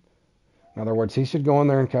not. In other words, he should go in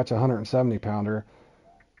there and catch a 170 pounder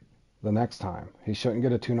the next time. He shouldn't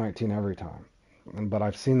get a 219 every time. But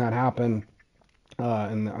I've seen that happen,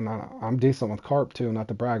 and I'm decent with carp too. Not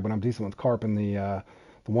to brag, but I'm decent with carp. And the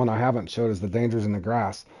one I haven't showed is the dangers in the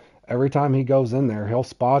grass. Every time he goes in there, he'll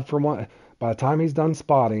spot for one. By the time he's done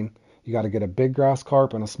spotting, you got to get a big grass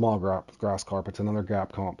carp and a small grass carp. It's another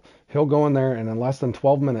gap comp. He'll go in there, and in less than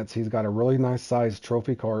 12 minutes, he's got a really nice sized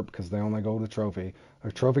trophy carp because they only go to trophy,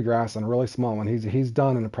 a trophy grass, and a really small one. He's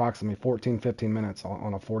done in approximately 14, 15 minutes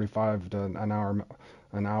on a 45 to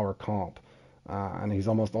an hour comp, and he's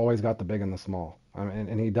almost always got the big and the small. I mean,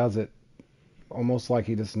 and he does it almost like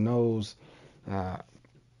he just knows. Uh,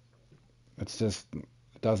 it's just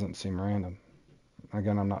it doesn't seem random.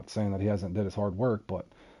 Again, I'm not saying that he hasn't did his hard work, but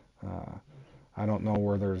uh, I don't know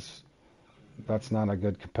where there's that's not a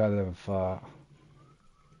good competitive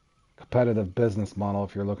business model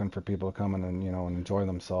if you're looking for people to come in and and enjoy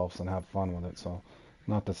themselves and have fun with it. So,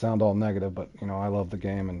 not to sound all negative, but I love the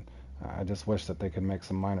game and I just wish that they could make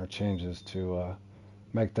some minor changes to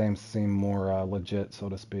make things seem more legit, so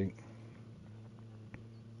to speak.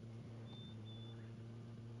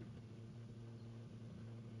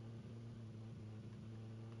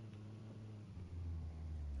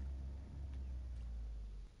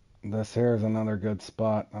 This here is another good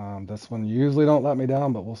spot. This one usually don't let me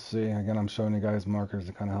down, but we'll see. Again, I'm showing you guys markers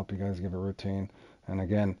to kind of help you guys give a routine. And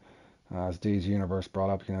again, as D's Universe brought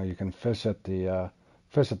up, you can fish at the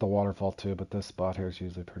waterfall too, but this spot here is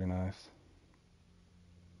usually pretty nice.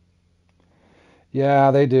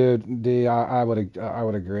 Yeah, they do. D, I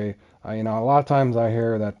would agree. A lot of times I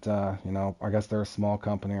hear that I guess they're a small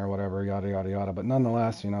company or whatever, yada yada yada. But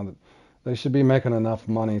nonetheless, they should be making enough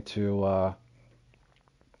money to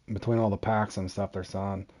between all the packs and stuff they're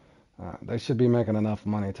selling. They should be making enough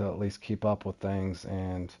money to at least keep up with things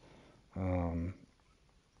and um,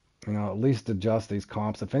 at least adjust these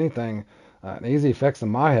comps. If anything, an easy fix in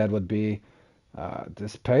my head would be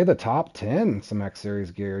just pay the top 10 some X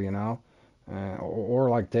Series gear, or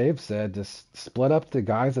like Dave said, just split up the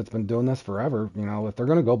guys that's been doing this forever. If they're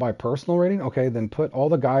going to go by personal rating, okay, then put all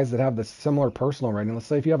the guys that have the similar personal rating. Let's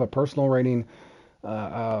say if you have a personal rating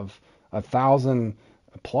of 1,000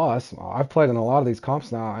 plus. I've played in a lot of these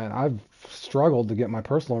comps now, and I've struggled to get my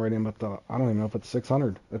personal rating, but I don't even know if it's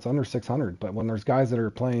 600. It's under 600. But when there's guys that are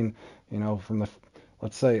playing, from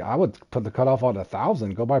let's say I would put the cutoff on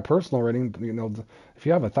 1,000. Go by personal rating. If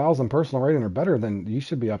you have 1,000 personal rating or better, then you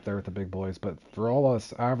should be up there with the big boys. But for all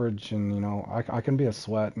us average, and I can be a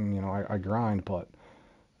sweat, and I grind, but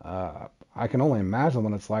I can only imagine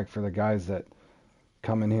what it's like for the guys that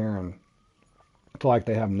come in here and feel like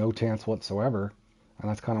they have no chance whatsoever. And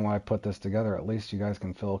that's kind of why I put this together. At least you guys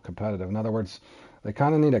can feel competitive. In other words, they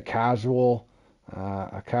kind of need a casual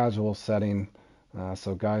setting,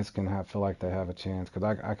 so guys can feel like they have a chance.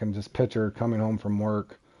 Because I can just picture coming home from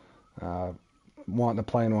work, uh, wanting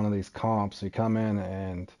to play in one of these comps. You come in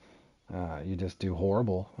and you just do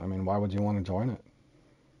horrible. I mean, why would you want to join it?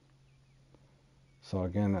 So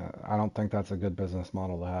again, I don't think that's a good business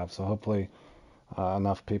model to have. So hopefully,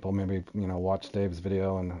 enough people maybe watch Dave's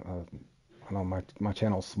video and I know my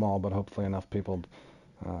channel's small, but hopefully enough people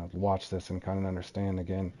watch this and kind of understand.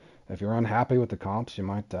 Again, if you're unhappy with the comps, you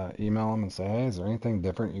might email them and say, hey, is there anything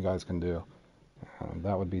different you guys can do?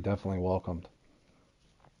 That would be definitely welcomed.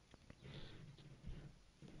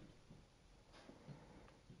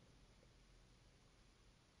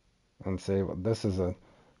 And say, well, this is a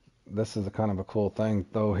kind of a cool thing.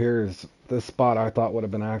 Though here's this spot I thought would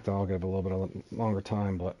have been active. I'll give it a little bit of longer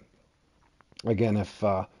time, but again, if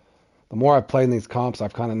the more I've played in these comps,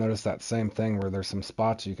 I've kind of noticed that same thing where there's some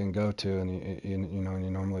spots you can go to and you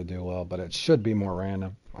normally do well, but it should be more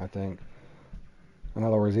random, I think. In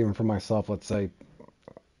other words, even for myself, let's say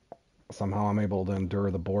somehow I'm able to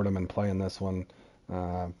endure the boredom and play in this one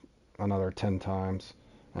uh, another 10 times,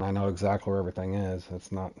 and I know exactly where everything is.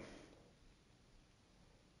 It's not.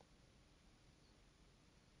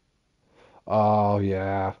 Oh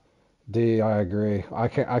yeah, D, I agree. I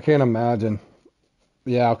can't imagine.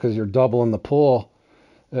 Yeah, because you're doubling the pool.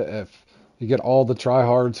 If you get all the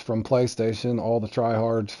tryhards from PlayStation, all the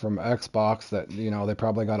tryhards from Xbox, that they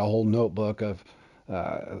probably got a whole notebook of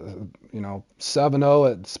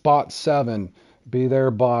 7-0 at spot 7. Be there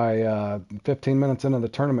by 15 minutes into the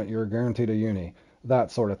tournament. You're guaranteed a uni.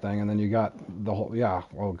 that sort of thing. And then you got the whole, yeah,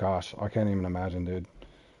 oh gosh, I can't even imagine, dude.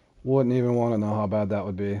 Wouldn't even want to know how bad that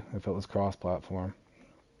would be if it was cross-platform.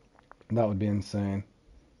 That would be insane.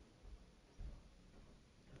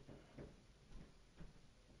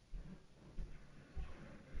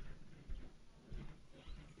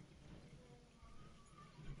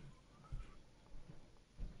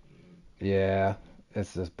 Yeah,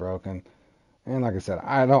 it's just broken. And like I said,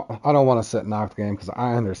 I don't want to sit and knock the game because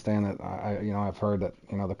I understand that I've heard that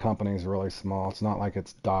the company is really small. It's not like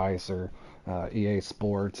it's Dice or EA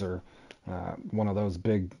Sports or one of those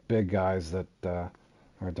big guys that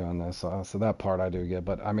are doing this. So that part I do get.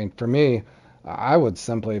 But I mean, for me, I would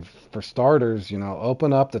simply, for starters,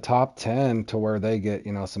 open up the top 10 to where they get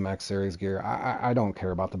some X Series gear. I don't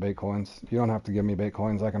care about the bait coins. You don't have to give me bait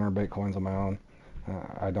coins. I can earn bait coins on my own.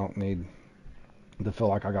 I don't need to feel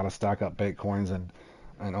like I got to stack up bait coins and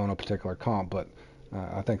own a particular comp. But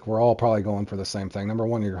I think we're all probably going for the same thing. Number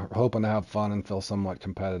one, you're hoping to have fun and feel somewhat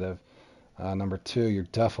competitive. Number two, you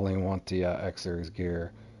definitely want the X Series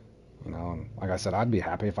gear. And like I said, I'd be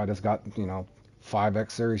happy if I just got 5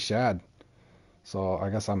 X Series shad. So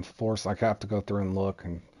I guess I'm forced. I have to go through and look,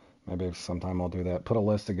 and maybe sometime I'll do that. Put a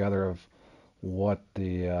list together of what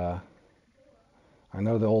the I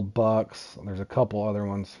know the old Bucks. There's a couple other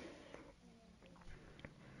ones.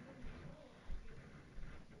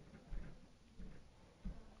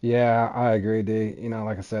 Yeah, I agree, D.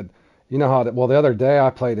 Like I said, how well the other day I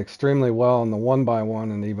played extremely well in the one by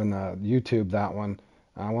one and even YouTube that one.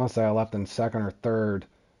 I want to say I left in second or third,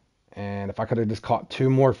 and if I could have just caught 2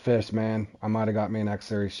 more fish, man, I might have got me an X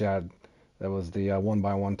Series shad. That was the one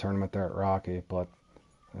by one tournament there at Rocky, but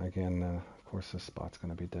again, of course, this spot's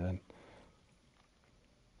gonna be dead,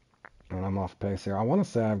 and I'm off pace here. I want to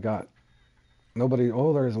say I've got nobody.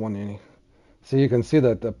 Oh, there's one uni. So you can see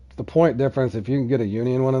that the point difference if you can get a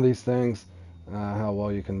uni in one of these things, how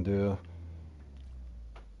well you can do.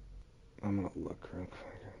 I'm gonna look real quick.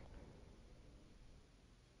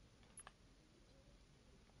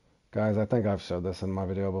 Guys, I think I've showed this in my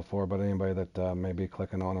video before, but anybody that may be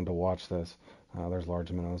clicking on and to watch this, there's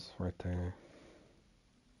large minnows right there.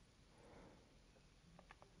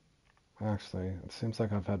 Actually, it seems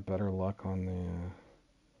like I've had better luck on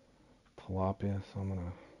the tilapia, so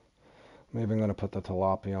maybe I'm gonna put the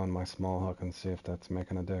tilapia on my small hook and see if that's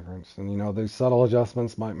making a difference. And these subtle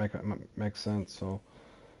adjustments might make sense. So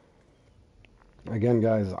again,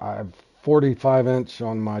 guys, I have 45 inch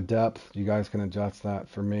on my depth. You guys can adjust that.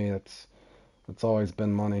 For me, it's always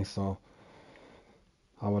been money. So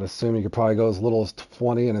I would assume you could probably go as little as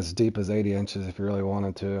 20 and as deep as 80 inches if you really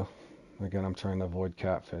wanted to. Again, I'm trying to avoid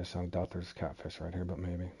catfish. I doubt there's catfish right here, but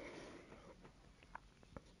maybe.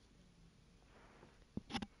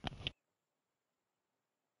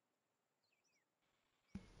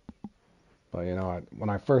 But when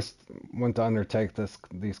I first went to undertake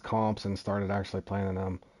these comps and started actually playing in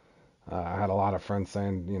them, I had a lot of friends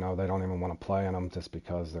saying, they don't even want to play in them just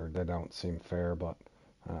because they don't seem fair. But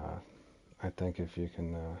uh, I think if you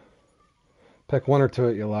can pick one or two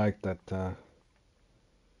that you like, that they're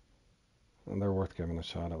worth giving a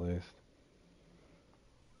shot at least.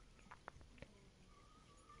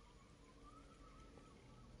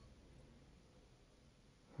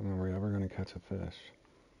 And are we ever going to catch a fish?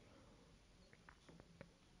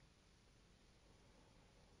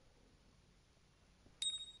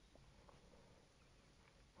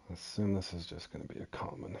 I assume this is just going to be a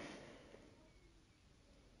common.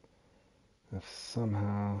 If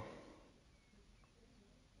somehow,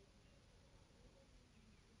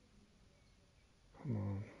 come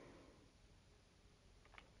on,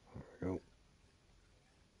 there we go.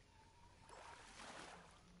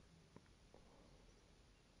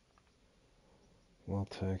 We'll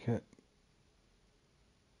take it.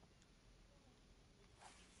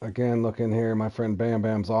 Again, look in here. My friend Bam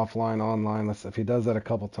Bam's offline, online. If he does that a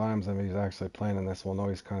couple times, then he's actually playing in this. We'll know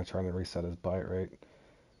he's kind of trying to reset his bite rate.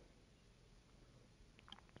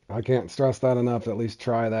 I can't stress that enough. At least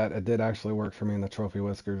try that. It did actually work for me in the Trophy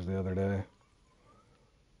Whiskers the other day.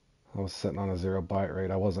 I was sitting on a 0 bite rate.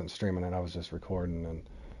 I wasn't streaming it. I was just recording, and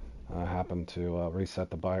I happened to reset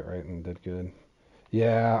the bite rate and did good.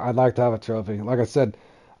 Yeah, I'd like to have a trophy. Like I said,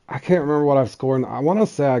 I can't remember what I've scored. I want to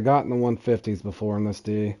say I got in the 150s before in this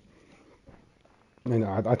D.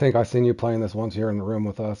 I think I seen you playing this once here in the room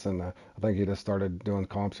with us, and I think you just started doing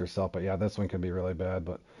comps yourself. But yeah, this one could be really bad.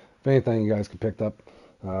 But if anything, you guys could pick up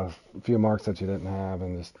a few marks that you didn't have,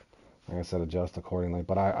 and just, like I said, adjust accordingly.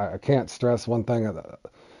 But I can't stress one thing.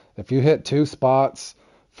 If you hit 2 spots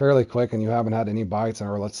fairly quick and you haven't had any bites,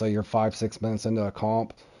 or let's say you're 5, 6 minutes into a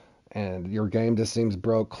comp and your game just seems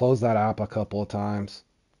broke, close that app a couple of times.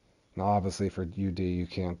 Now, obviously for UD, you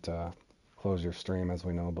can't close your stream as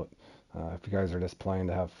we know, but if you guys are just playing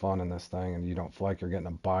to have fun in this thing and you don't feel like you're getting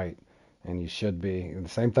a bite, and you should be, and the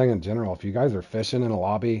same thing in general. If you guys are fishing in a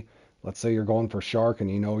lobby, let's say you're going for shark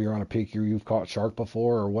and you know you're on a peak, you've caught shark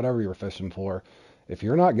before or whatever you're fishing for. If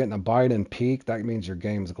you're not getting a bite in peak, that means your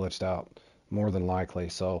game's glitched out more than likely.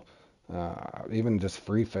 So even just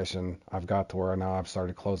free fishing, I've got to where now I've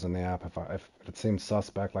started closing the app. If it seems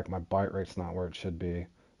suspect, like my bite rate's not where it should be,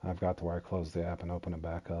 I've got to where I close the app and open it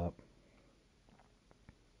back up.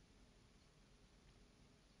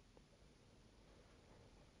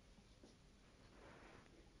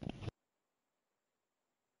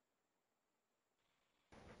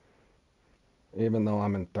 Even though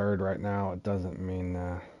I'm in third right now, it doesn't mean,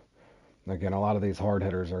 again, a lot of these hard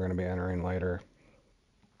hitters are going to be entering later.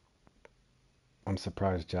 I'm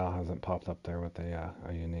surprised Jal hasn't popped up there with a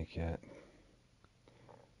unique yet.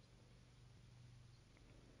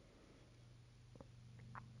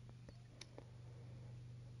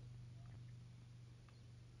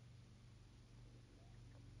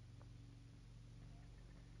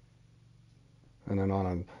 And then on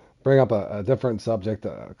a bring up a different subject,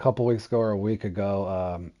 a couple weeks ago or a week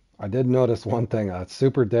ago, I did notice one thing.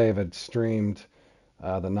 Super David streamed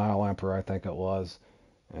the Nile Emperor, I think it was.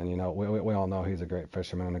 And you know, we all know he's a great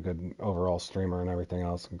fisherman and a good overall streamer and everything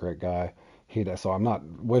else, a great guy. So I'm not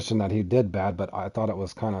wishing that he did bad, but I thought it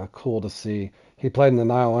was kind of cool to see he played in the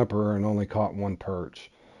Nile Emperor and only caught one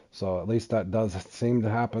perch. So at least that does seem to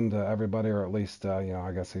happen to everybody, or at least you know,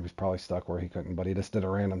 I guess he was probably stuck where he couldn't. But he just did a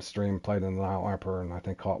random stream, played in the Nile Emperor, and I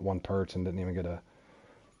think caught one perch and didn't even get a.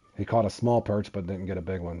 He caught a small perch, but didn't get a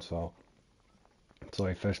big one. So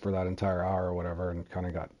he fished for that entire hour or whatever, and kind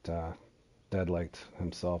of got dead legged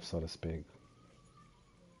himself, so to speak.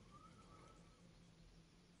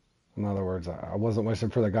 In other words, I wasn't wishing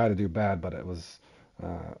for the guy to do bad, but it was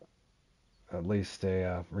uh, at least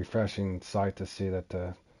a refreshing sight to see that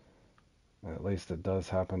at least it does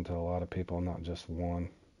happen to a lot of people, not just one.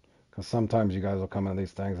 Because sometimes you guys will come into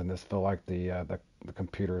these things and just feel like the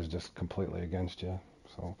computer is just completely against you.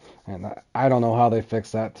 So, and I don't know how they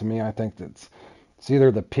fix that. To me, I think it's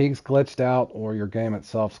either the peak's glitched out or your game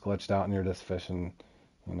itself's glitched out, and you're just fishing,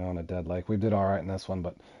 you know, in a dead lake. We did all right in this one,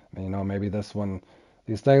 but you know, maybe this one,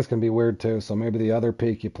 these things can be weird too. So maybe the other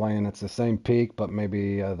peak you play in, it's the same peak, but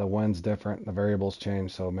maybe the wind's different, the variables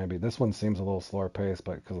change. So maybe this one seems a little slower pace,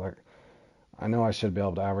 but because like I know I should be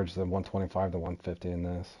able to average the 125 to 150 in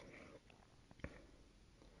this,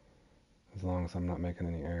 as long as I'm not making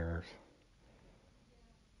any errors.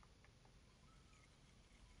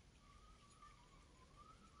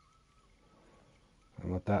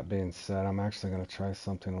 And with that being said, I'm actually going to try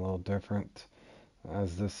something a little different.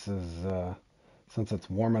 As this is, since it's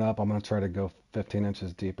warming up, I'm going to try to go 15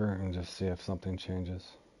 inches deeper and just see if something changes.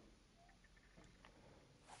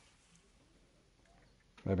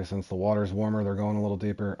 Maybe since the water's warmer, they're going a little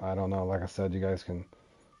deeper. I don't know. Like I said, you guys can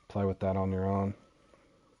play with that on your own.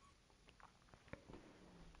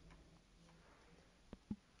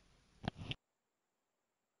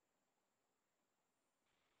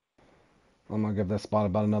 I'm going to give this spot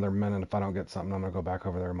about another minute. If I don't get something, I'm going to go back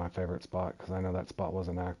over there to my favorite spot because I know that spot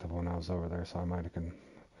wasn't active when I was over there. So I might can,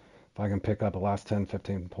 if I can pick up the last 10,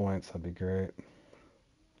 15 points, that'd be great.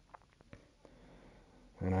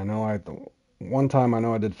 And I know one time I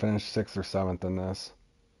know I did finish 6th or 7th in this.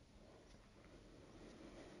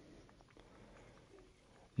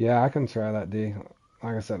 Yeah, I can try that, D.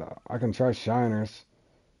 Like I said, I can try shiners.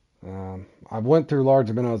 I went through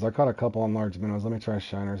large minnows. I caught a couple on large minnows. Let me try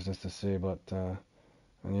shiners just to see. But and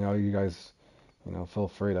you know, you guys, you know, feel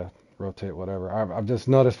free to rotate whatever. I've just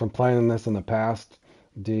noticed from playing this in the past,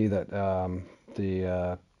 D, that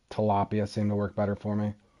the tilapia seem to work better for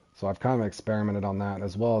me. So I've kind of experimented on that,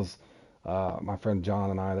 as well as my friend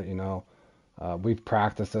John and I that you know. We've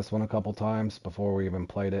practiced this one a couple times before we even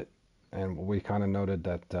played it, and we kind of noted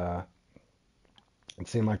that it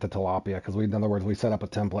seemed like the tilapia, because in other words, we set up a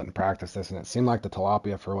template and practiced this, and it seemed like the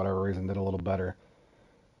tilapia, for whatever reason, did a little better.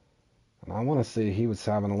 And I want to see he was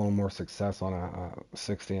having a little more success on a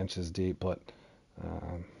 60 inches deep, but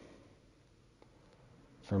um,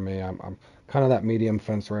 for me, I'm kind of that medium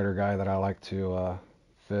fence raider guy that I like to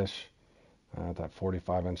fish that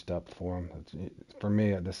 45-inch depth for them. For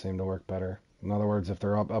me, it just seemed to work better. In other words, if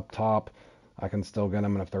they're up top, I can still get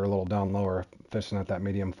them, and if they're a little down lower, fishing at that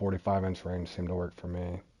medium 45-inch range seemed to work for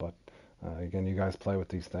me. But again, you guys play with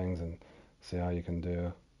these things and see how you can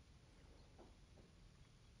do.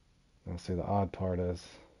 Now, see, the odd part is,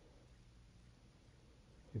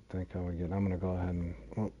 you'd think I would get. I'm gonna go ahead and.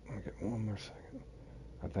 Oh, let me get one more second.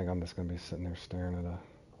 I think I'm just gonna be sitting there staring at a.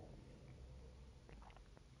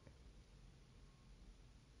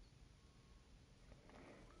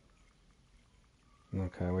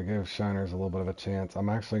 Okay, we gave Shiners a little bit of a chance. I'm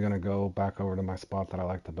actually going to go back over to my spot that I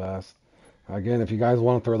like the best. Again, if you guys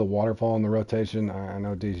want to throw the waterfall in the rotation, I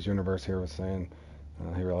know D's Universe here was saying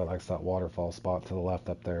he really likes that waterfall spot to the left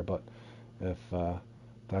up there, but if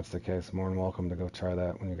that's the case, more than welcome to go try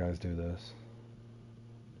that when you guys do this.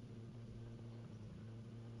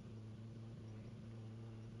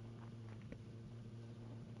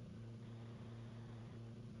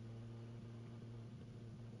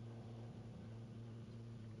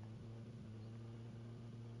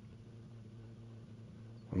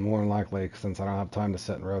 And more than likely, since I don't have time to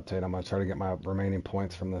sit and rotate, I'm going to try to get my remaining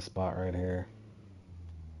points from this spot right here.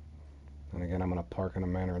 And again, I'm going to park in a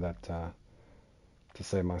manner that to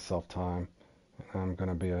save myself time. I'm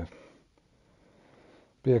going to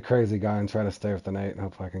be a crazy guy and try to stay with an 8 and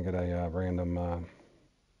hopefully I can get a random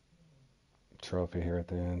trophy here at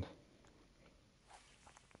the end.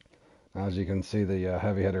 Now, as you can see, the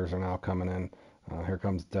heavy hitters are now coming in. Here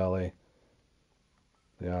comes Deli.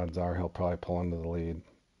 The odds are he'll probably pull into the lead.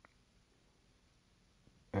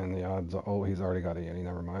 And the odds are, oh, he's already got a uni,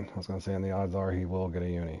 never mind. I was going to say, and the odds are he will get a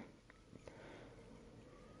uni.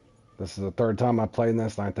 This is the third time I've played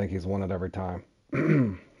this, and I think he's won it every time.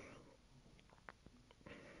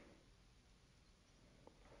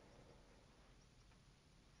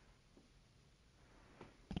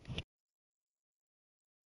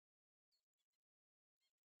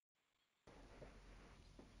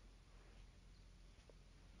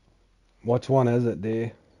 Which one is it,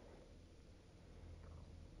 D?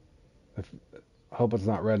 If, hope it's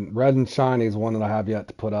not red. Red and shiny is one that I have yet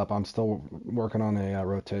to put up. I'm still working on a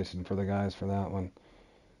rotation for the guys for that one.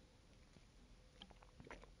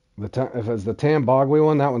 If it's the Tam Bogwe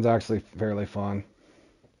one, that one's actually fairly fun.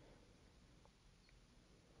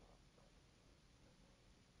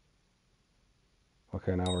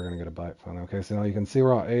 Okay, now we're going to get a bite fun. Okay, so now you can see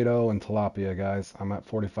we're on 8-0 and tilapia, guys. I'm at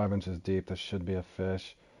 45 inches deep. This should be a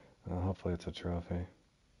fish. Hopefully it's a trophy.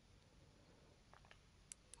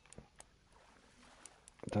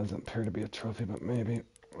 It doesn't appear to be a trophy, but maybe.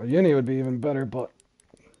 A uni would be even better, but...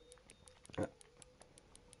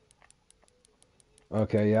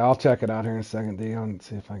 Okay, yeah, I'll check it out here in a second, Dion, and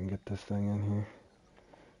see if I can get this thing in here.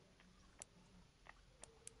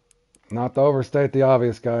 Not to overstate the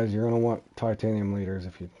obvious, guys. You're going to want titanium leaders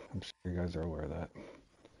if you... I'm sure you guys are aware of that.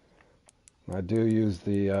 I do use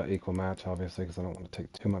the equal match, obviously, because I don't want to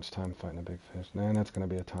take too much time fighting a big fish. And that's going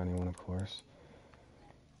to be a tiny one, of course.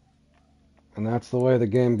 And that's the way the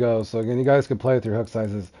game goes. So again, you guys can play with your hook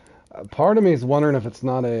sizes. Part of me is wondering if it's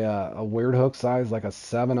not a weird hook size, like a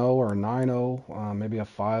 7-0 or a 9-0, maybe a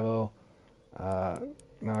 5-0.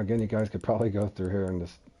 Now again, you guys could probably go through here and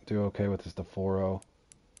just do okay with just a 4-0.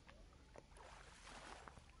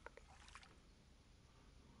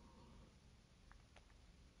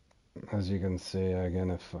 As you can see,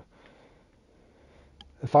 again,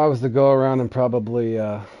 if I was to go around and probably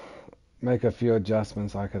make a few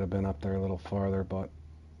adjustments, I could have been up there a little farther, but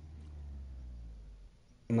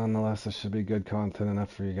nonetheless, this should be good content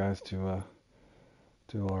enough for you guys to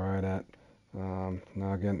do all right at.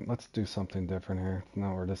 Now again, let's do something different here.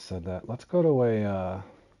 Now we're just said that. Let's go to a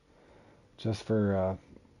just for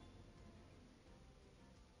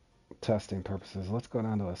testing purposes. Let's go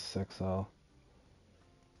down to a 6-0.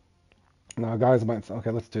 Now guys might say,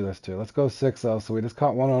 okay, let's do this too. Let's go 6-0. So we just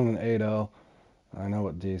caught one on an 8-0. I know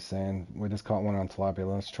what D's saying. We just caught one on tilapia.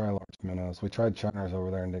 Let's try large minnows. We tried shiners over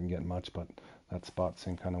there and didn't get much, but that spot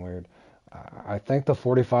seemed kind of weird. I think the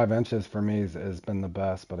 45 inches for me has been the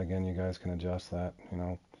best, but again, you guys can adjust that.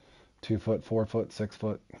 2 foot, 4 foot, 6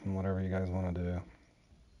 foot, whatever you guys want to do.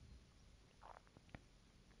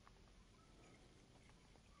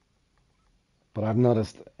 But I've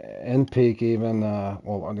noticed in peak even,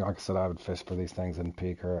 well, like I said, I would fish for these things in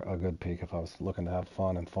peak or a good peak if I was looking to have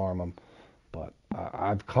fun and farm them. But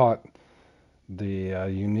I've caught the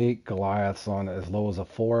unique Goliaths on as low as a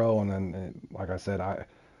 4-0, and then, like I said,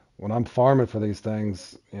 when I'm farming for these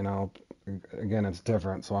things, again, it's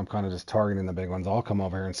different. So I'm kind of just targeting the big ones. I'll come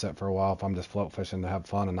over here and sit for a while if I'm just float fishing to have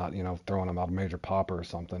fun and not, throwing them out a major popper or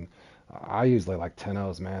something. I usually like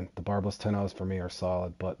 10-0s, man. The barbless 10-0s for me are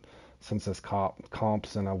solid, but since this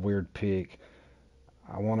comp's in a weird peak,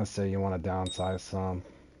 I want to say you want to downsize some.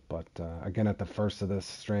 But again, at the first of this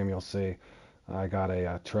stream, you'll see I got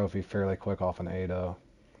a trophy fairly quick off an 8-0.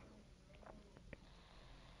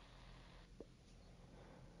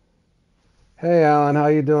 Hey Alan, how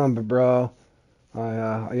you doing, bro?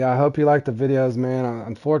 Yeah, I hope you like the videos, man.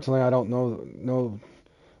 Unfortunately, I don't know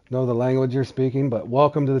the language you're speaking, but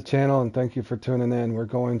welcome to the channel and thank you for tuning in. We're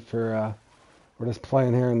just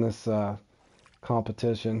playing here in this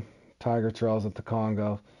competition, Tiger Trails at the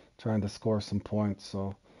Congo, trying to score some points.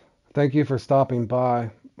 So thank you for stopping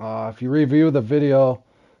by. If you review the video,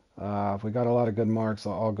 if we got a lot of good marks,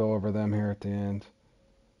 I'll go over them here at the end.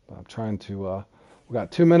 I'm trying to, we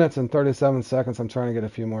got 2 minutes and 37 seconds. I'm trying to get a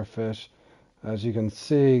few more fish. As you can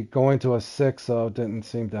see, going to a 6-0 didn't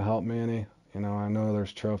seem to help me any. You know, I know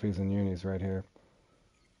there's trophies and unis right here.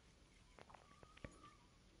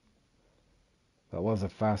 That was a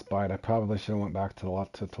fast bite. I probably should have went back to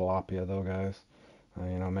tilapia though, guys.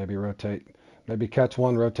 You know, maybe rotate, maybe catch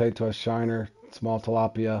one, rotate to a shiner, small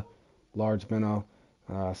tilapia, large minnow.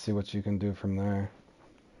 See what you can do from there.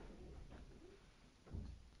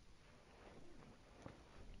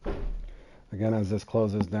 Again, as this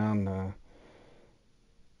closes down,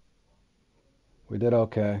 we did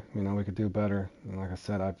okay. You know, we could do better. And like I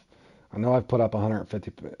said, I know I've put up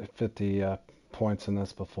 150 points in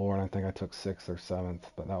this before, and I think I took 6th or 7th,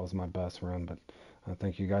 but that was my best run. But I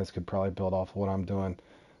think you guys could probably build off of what I'm doing.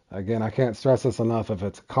 Again, I can't stress this enough. If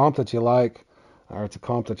it's a comp that you like, or it's a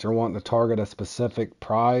comp that you're wanting to target a specific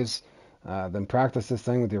prize, then practice this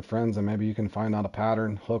thing with your friends, and maybe you can find out a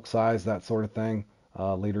pattern, hook size, that sort of thing,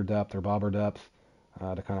 leader depth or bobber depth,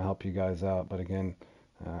 to kind of help you guys out. But again,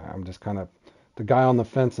 I'm just kind of the guy on the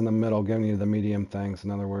fence in the middle, giving you the medium things.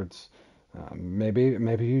 In other words, maybe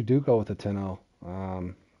you do go with a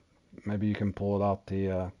 10-0. Maybe you can pull it out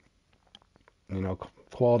the you know,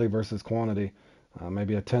 quality versus quantity.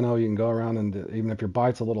 Maybe a 10-0 you can go around, and even if your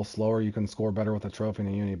bite's a little slower, you can score better with a trophy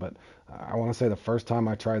and a uni. But I want to say the first time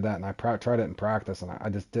I tried that, and I tried it in practice, and I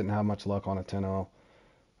just didn't have much luck on a 10-0.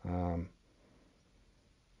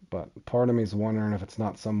 But part of me is wondering if it's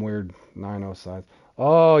not some weird 9-0 size.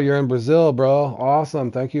 Oh, you're in Brazil, bro.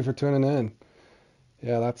 Awesome. Thank you for tuning in.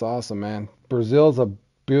 Yeah, that's awesome, man. Brazil's a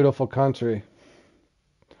beautiful country.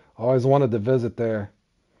 Always wanted to visit there.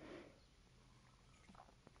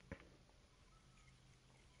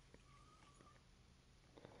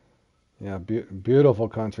 Yeah, beautiful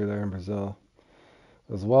country there in Brazil.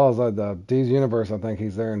 As well as D's Universe, I think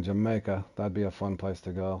he's there in Jamaica. That'd be a fun place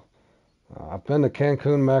to go. I've been to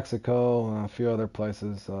Cancun, Mexico, and a few other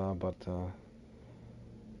places, but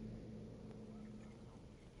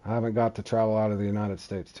I haven't got to travel out of the United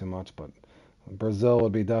States too much. But Brazil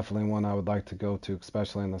would be definitely one I would like to go to,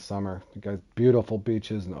 especially in the summer. You guys, beautiful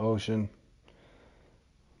beaches and ocean.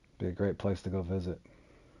 Be a great place to go visit.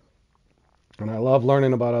 And I love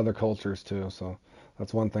learning about other cultures too. So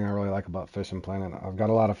that's one thing I really like about Fishing Planet. I've got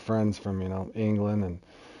a lot of friends from, you know, England and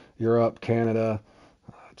Europe, Canada,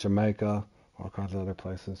 Jamaica, all kinds of other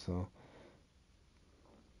places. So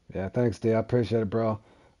yeah, thanks, D. I appreciate it, bro.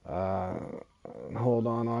 Hold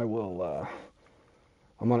on,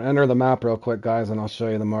 I'm gonna enter the map real quick, guys, and I'll show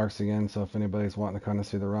you the marks again. So if anybody's wanting to kind of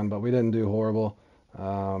see the run, but we didn't do horrible.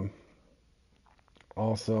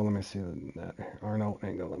 Also, let me see the net. Or no,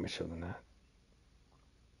 ain't gonna let me show the net.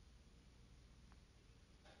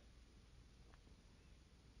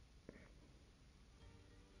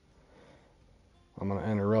 I'm going to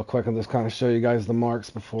enter real quick and just kind of show you guys the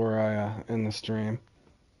marks before I end the stream.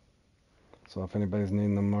 So if anybody's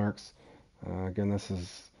needing the marks, again, this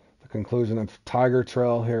is the conclusion of Tiger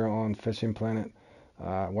Trail here on Fishing Planet.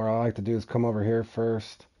 What I like to do is come over here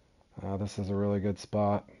first. This is a really good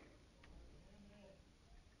spot.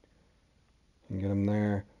 You can get them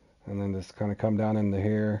there, and then just kind of come down into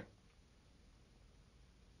here.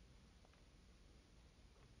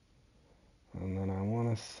 And then I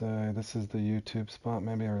want to say, this is the YouTube spot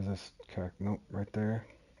maybe, or is this, nope, right there.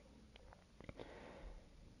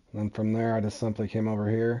 And then from there, I just simply came over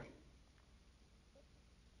here.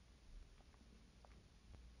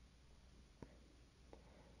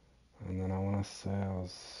 And then I want to say I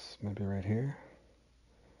was maybe right here.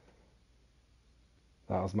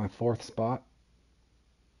 That was my 4th spot.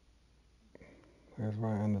 There's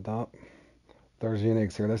where I ended up. There's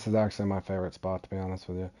uniques here. This is actually my favorite spot, to be honest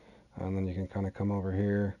with you. And then you can kind of come over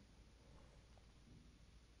here.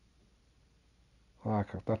 Oh,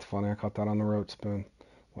 that's funny. I caught that on the roach spoon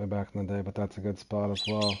way back in the day, but that's a good spot as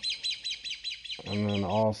well. And then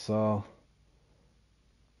also,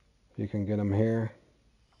 you can get them here.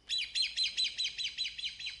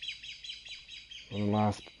 And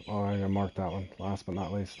last, oh, I gotta mark that one. Last but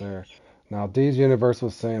not least there. Now, D's Universe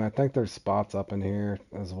was saying, I think there's spots up in here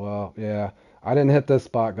as well. Yeah, I didn't hit this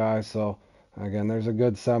spot, guys, so again, there's a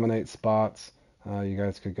good 7-8 spots you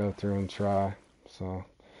guys could go through and try. So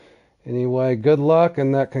anyway, good luck,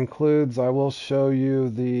 and that concludes. I will show you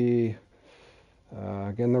the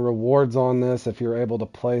again, the rewards on this if you're able to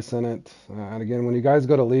place in it. And again, when you guys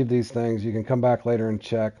go to leave these things, you can come back later and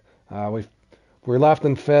check. We're left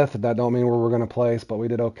in 5th. That don't mean where we're going to place, but we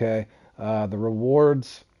did okay. The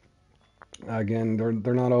rewards Again,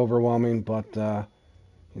 they're not overwhelming, but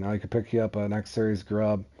you know, you could pick you up an X Series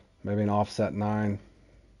grub, maybe an offset 9.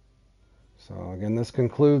 So again, this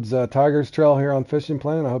concludes Tiger's Trail here on Fishing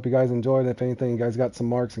Planet. I hope you guys enjoyed it. If anything, you guys got some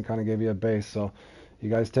marks and kind of gave you a base. So you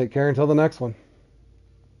guys take care until the next one.